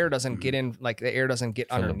then the doing air that? doesn't get in. Like the air doesn't get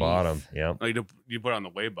from the underneath. bottom. Yep. it. No, you put it on the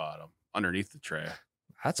way bottom, underneath the tray.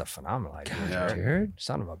 That's a phenomenal idea, Yeah. Jared.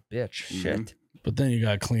 Son of a bitch. Shit. But then you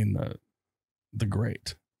gotta clean the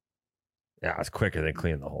grate. Yeah, it's quicker than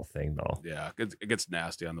cleaning the whole thing, though. Yeah, it gets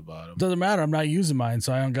nasty on the bottom. Doesn't matter. I'm not using mine,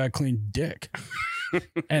 so I don't gotta clean dick.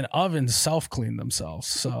 And ovens self clean themselves.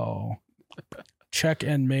 So check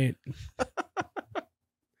and mate.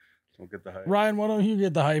 Don't get the hype. Ryan, why don't you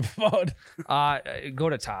get the hype about? Go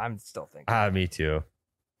to Tom. I'm still thinking. Me too.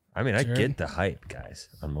 I mean, I Jared? get the hype, guys,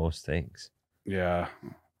 on most things. Yeah.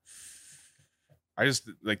 I just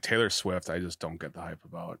like Taylor Swift. I just don't get the hype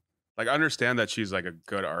about. Like, I understand that she's like a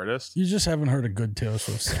good artist. You just haven't heard a good Taylor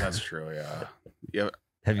Swift song. That's true. Yeah. Yeah.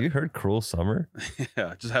 Have you heard Cruel Summer?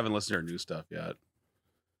 Yeah. Just haven't listened to her new stuff yet.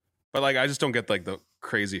 But like, I just don't get like the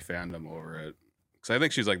crazy fandom over it. Because I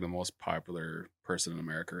think she's like the most popular person in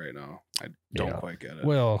America right now. I don't Yeah. quite get it.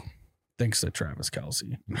 Well, thanks to Travis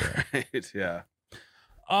Kelce. Right? Yeah.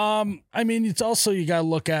 I mean, it's also you gotta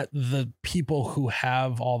look at the people who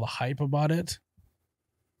have all the hype about it.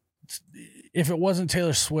 If it wasn't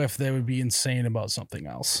Taylor Swift, they would be insane about something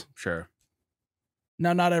else. Sure.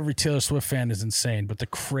 Now, not every Taylor Swift fan is insane, but the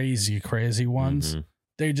crazy ones, Mhm.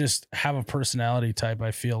 they just have a personality type,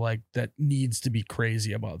 I feel like, that needs to be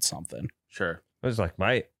crazy about something. Sure. It was like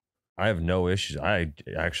I have no issues. I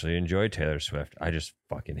actually enjoy Taylor Swift. I just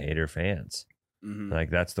fucking hate her fans. Mhm. Like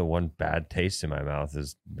that's the one bad taste in my mouth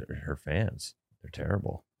is her fans. They're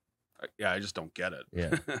terrible. Yeah. I just don't get it. Yeah.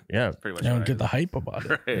 Yeah. That's pretty much I don't what get the hype about it.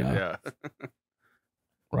 Right. Yeah. Yeah.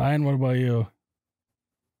 Ryan, what about you?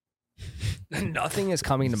 Nothing is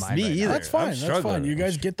coming to mind. Me right now. either. That's fine. I'm That's struggling. fine. You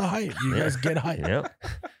guys get the hype. You Yeah. guys get hype. Yep. You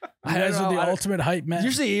I don't guys are know. the I don't- ultimate hype man.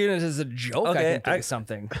 Usually, even as a joke, I Okay, can think I- of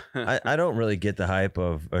something. I don't really get the hype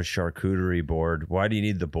of a charcuterie board. Why do you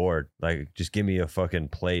need the board? Like, just give me a fucking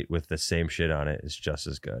plate with the same shit on it. It's just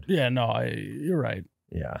as good. Yeah, no, you're right.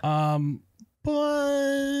 Yeah.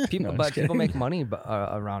 But People, No, but just people kidding. make money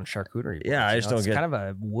around charcuterie. Yeah, boards, I you just know? don't it's get- kind of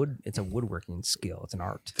a wood. It's a woodworking skill. It's an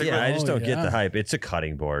art. Think Yeah, of I it- just Oh, don't get yeah. the hype. It's a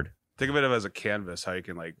cutting board. Think of it as a canvas, how you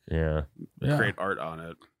can like Yeah. Yeah. create art on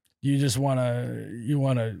it. You just want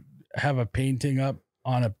to have a painting up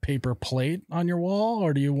on a paper plate on your wall,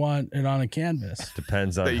 or do you want it on a canvas?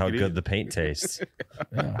 Depends That on you how could good eat. the paint tastes.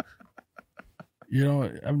 Yeah. You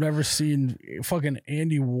know, I've never seen fucking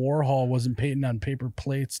Andy Warhol wasn't painting on paper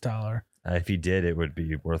plates, Tyler. If he did, it would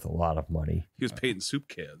be worth a lot of money. He was painting soup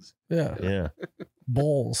cans. Yeah. Yeah.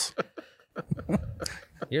 Bowls.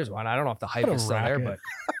 Here's one. I don't know if the hype What a is still there, racket.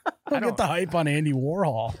 but I don't get the hype on Andy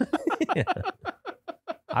Warhol.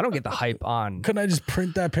 I don't get the hype on. Couldn't I just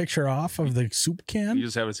print that picture off of the soup You can?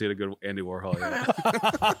 just haven't seen a good Andy Warhol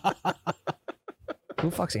yet.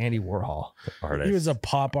 Who fucks Andy Warhol? Artist. He was a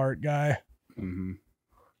pop art guy. hmm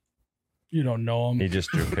You don't know He him. just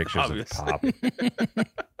drew pictures of Obviously. pop.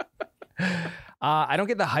 I don't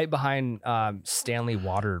get the hype behind Stanley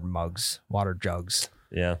water mugs, water jugs.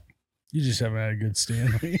 Yeah. You just haven't had a good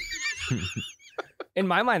Stanley. In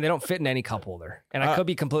my mind, they don't fit in any cup holder, and I Uh, could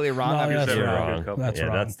be completely wrong. no, I'm just- that's You're wrong. wrong. That's yeah,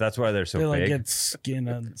 wrong. that's why they're so They like big. get skin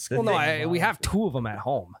on. well, no, skin we on. have two of them at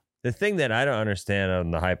home. The thing that I don't understand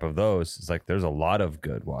on the hype of those is like there's a lot of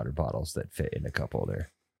good water bottles that fit in a cup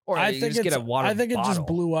holder. Or I you think just get it's. a water I think it just bottle.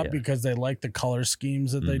 blew up Yeah. because they like the color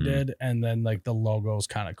schemes that they Mhm. did, and then like the logo's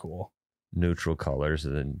kind of cool. Neutral colors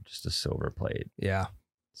and then just a silver plate. Yeah, It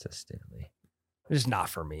says Stanley. it's not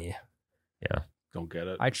for me. Don't get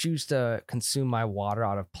it. I choose to consume my water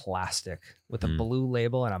out of plastic with a Mm. blue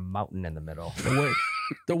label and a mountain in the middle.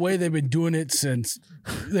 The way they've been doing it since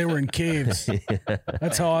they were in caves.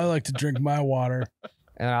 That's how I like to drink my water.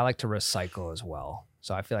 And I like to recycle as well.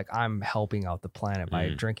 So I feel like I'm helping out the planet by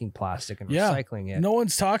Mm. drinking plastic and Yeah. recycling it. No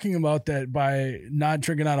one's talking about that by not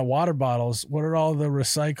drinking out of water bottles. What are all the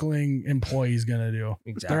recycling employees going to do?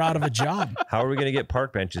 Exactly. They're out of a job. How are we going to get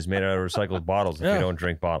park benches made out of recycled bottles if Yeah. we don't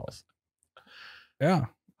drink bottles? Yeah.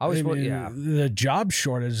 I was, I mean, yeah. The job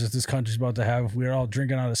shortage that this country's about to have, if we're all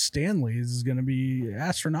drinking out of Stanleys, is going to be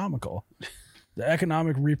astronomical. The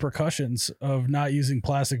economic repercussions of not using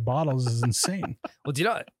plastic bottles is insane. Well, do you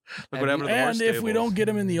know? Look what happened to the And horse if we stables. don't get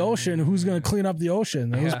them in the ocean, who's going to clean up the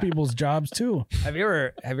ocean? Those Yeah. people's jobs too. Have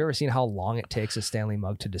you ever seen how long it takes a Stanley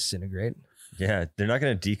mug to disintegrate Yeah, they're not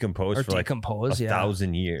going to decompose or for like decompose? a Yeah.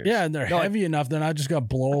 1,000 years. Yeah, and they're No, heavy enough. They're not just going to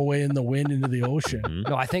blow away in the wind into the ocean. Mhm.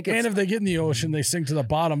 No, I think it's And if they get in the ocean, they sink to the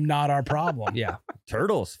bottom. Not our problem. yeah.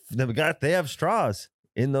 Turtles. They have straws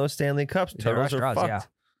in those Stanley cups. There are Turtles are straws, fucked. yeah.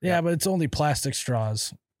 Yeah, but it's only plastic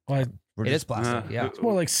straws. Like, We're It is just- plastic. Yeah. it's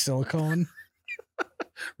more like silicone.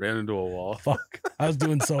 ran into a wall. Fuck. I was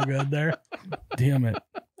doing so good there. Damn it.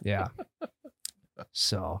 Yeah.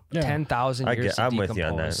 So Yeah. 10,000 years to I'm with you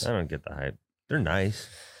on that. decompose. I don't get the hype. They're nice.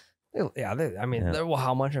 Yeah, I mean, Yeah. they're, well,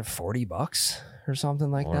 how much? $40 or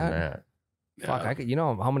something like More than that. Fuck, I could. You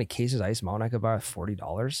know how many cases of Ice Mountain I could buy with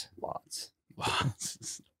 $40? Lots.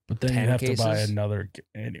 But then you 10 have to buy cases? another,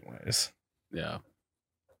 anyways. Yeah.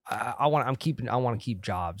 I want to keep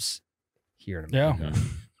jobs here in Yeah. America.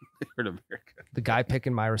 Here in America. The guy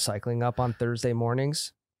picking my recycling up on Thursday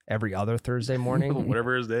mornings, every other Thursday morning,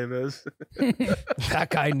 Whatever his name is. that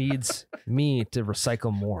guy needs me to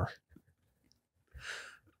recycle more.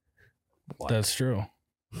 What? That's true.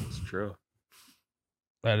 It's true.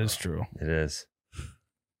 That is true. It is.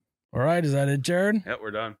 All right. Is that it, Jared? Yeah,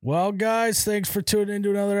 we're done. Well, guys, thanks for tuning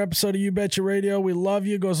into another episode of You Betcha Radio. We love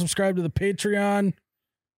you. Go subscribe to the Patreon.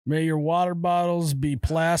 May your water bottles be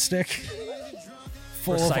plastic,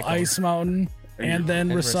 full Recycled. of Ice Mountain, and then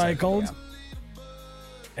recycled. yeah.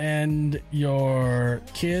 And your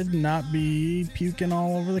kid not be puking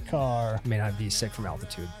all over the car. May not be sick from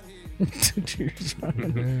altitude.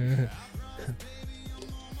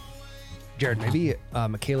 Jared, maybe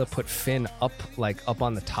Michaela put Finn up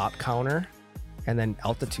on the top counter, and then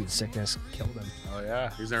altitude sickness killed him. Oh,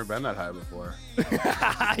 yeah. He's never been that high before.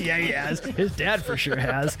 Yeah, he has. His dad for sure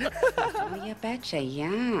has. Oh, you betcha,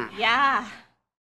 yeah. Yeah.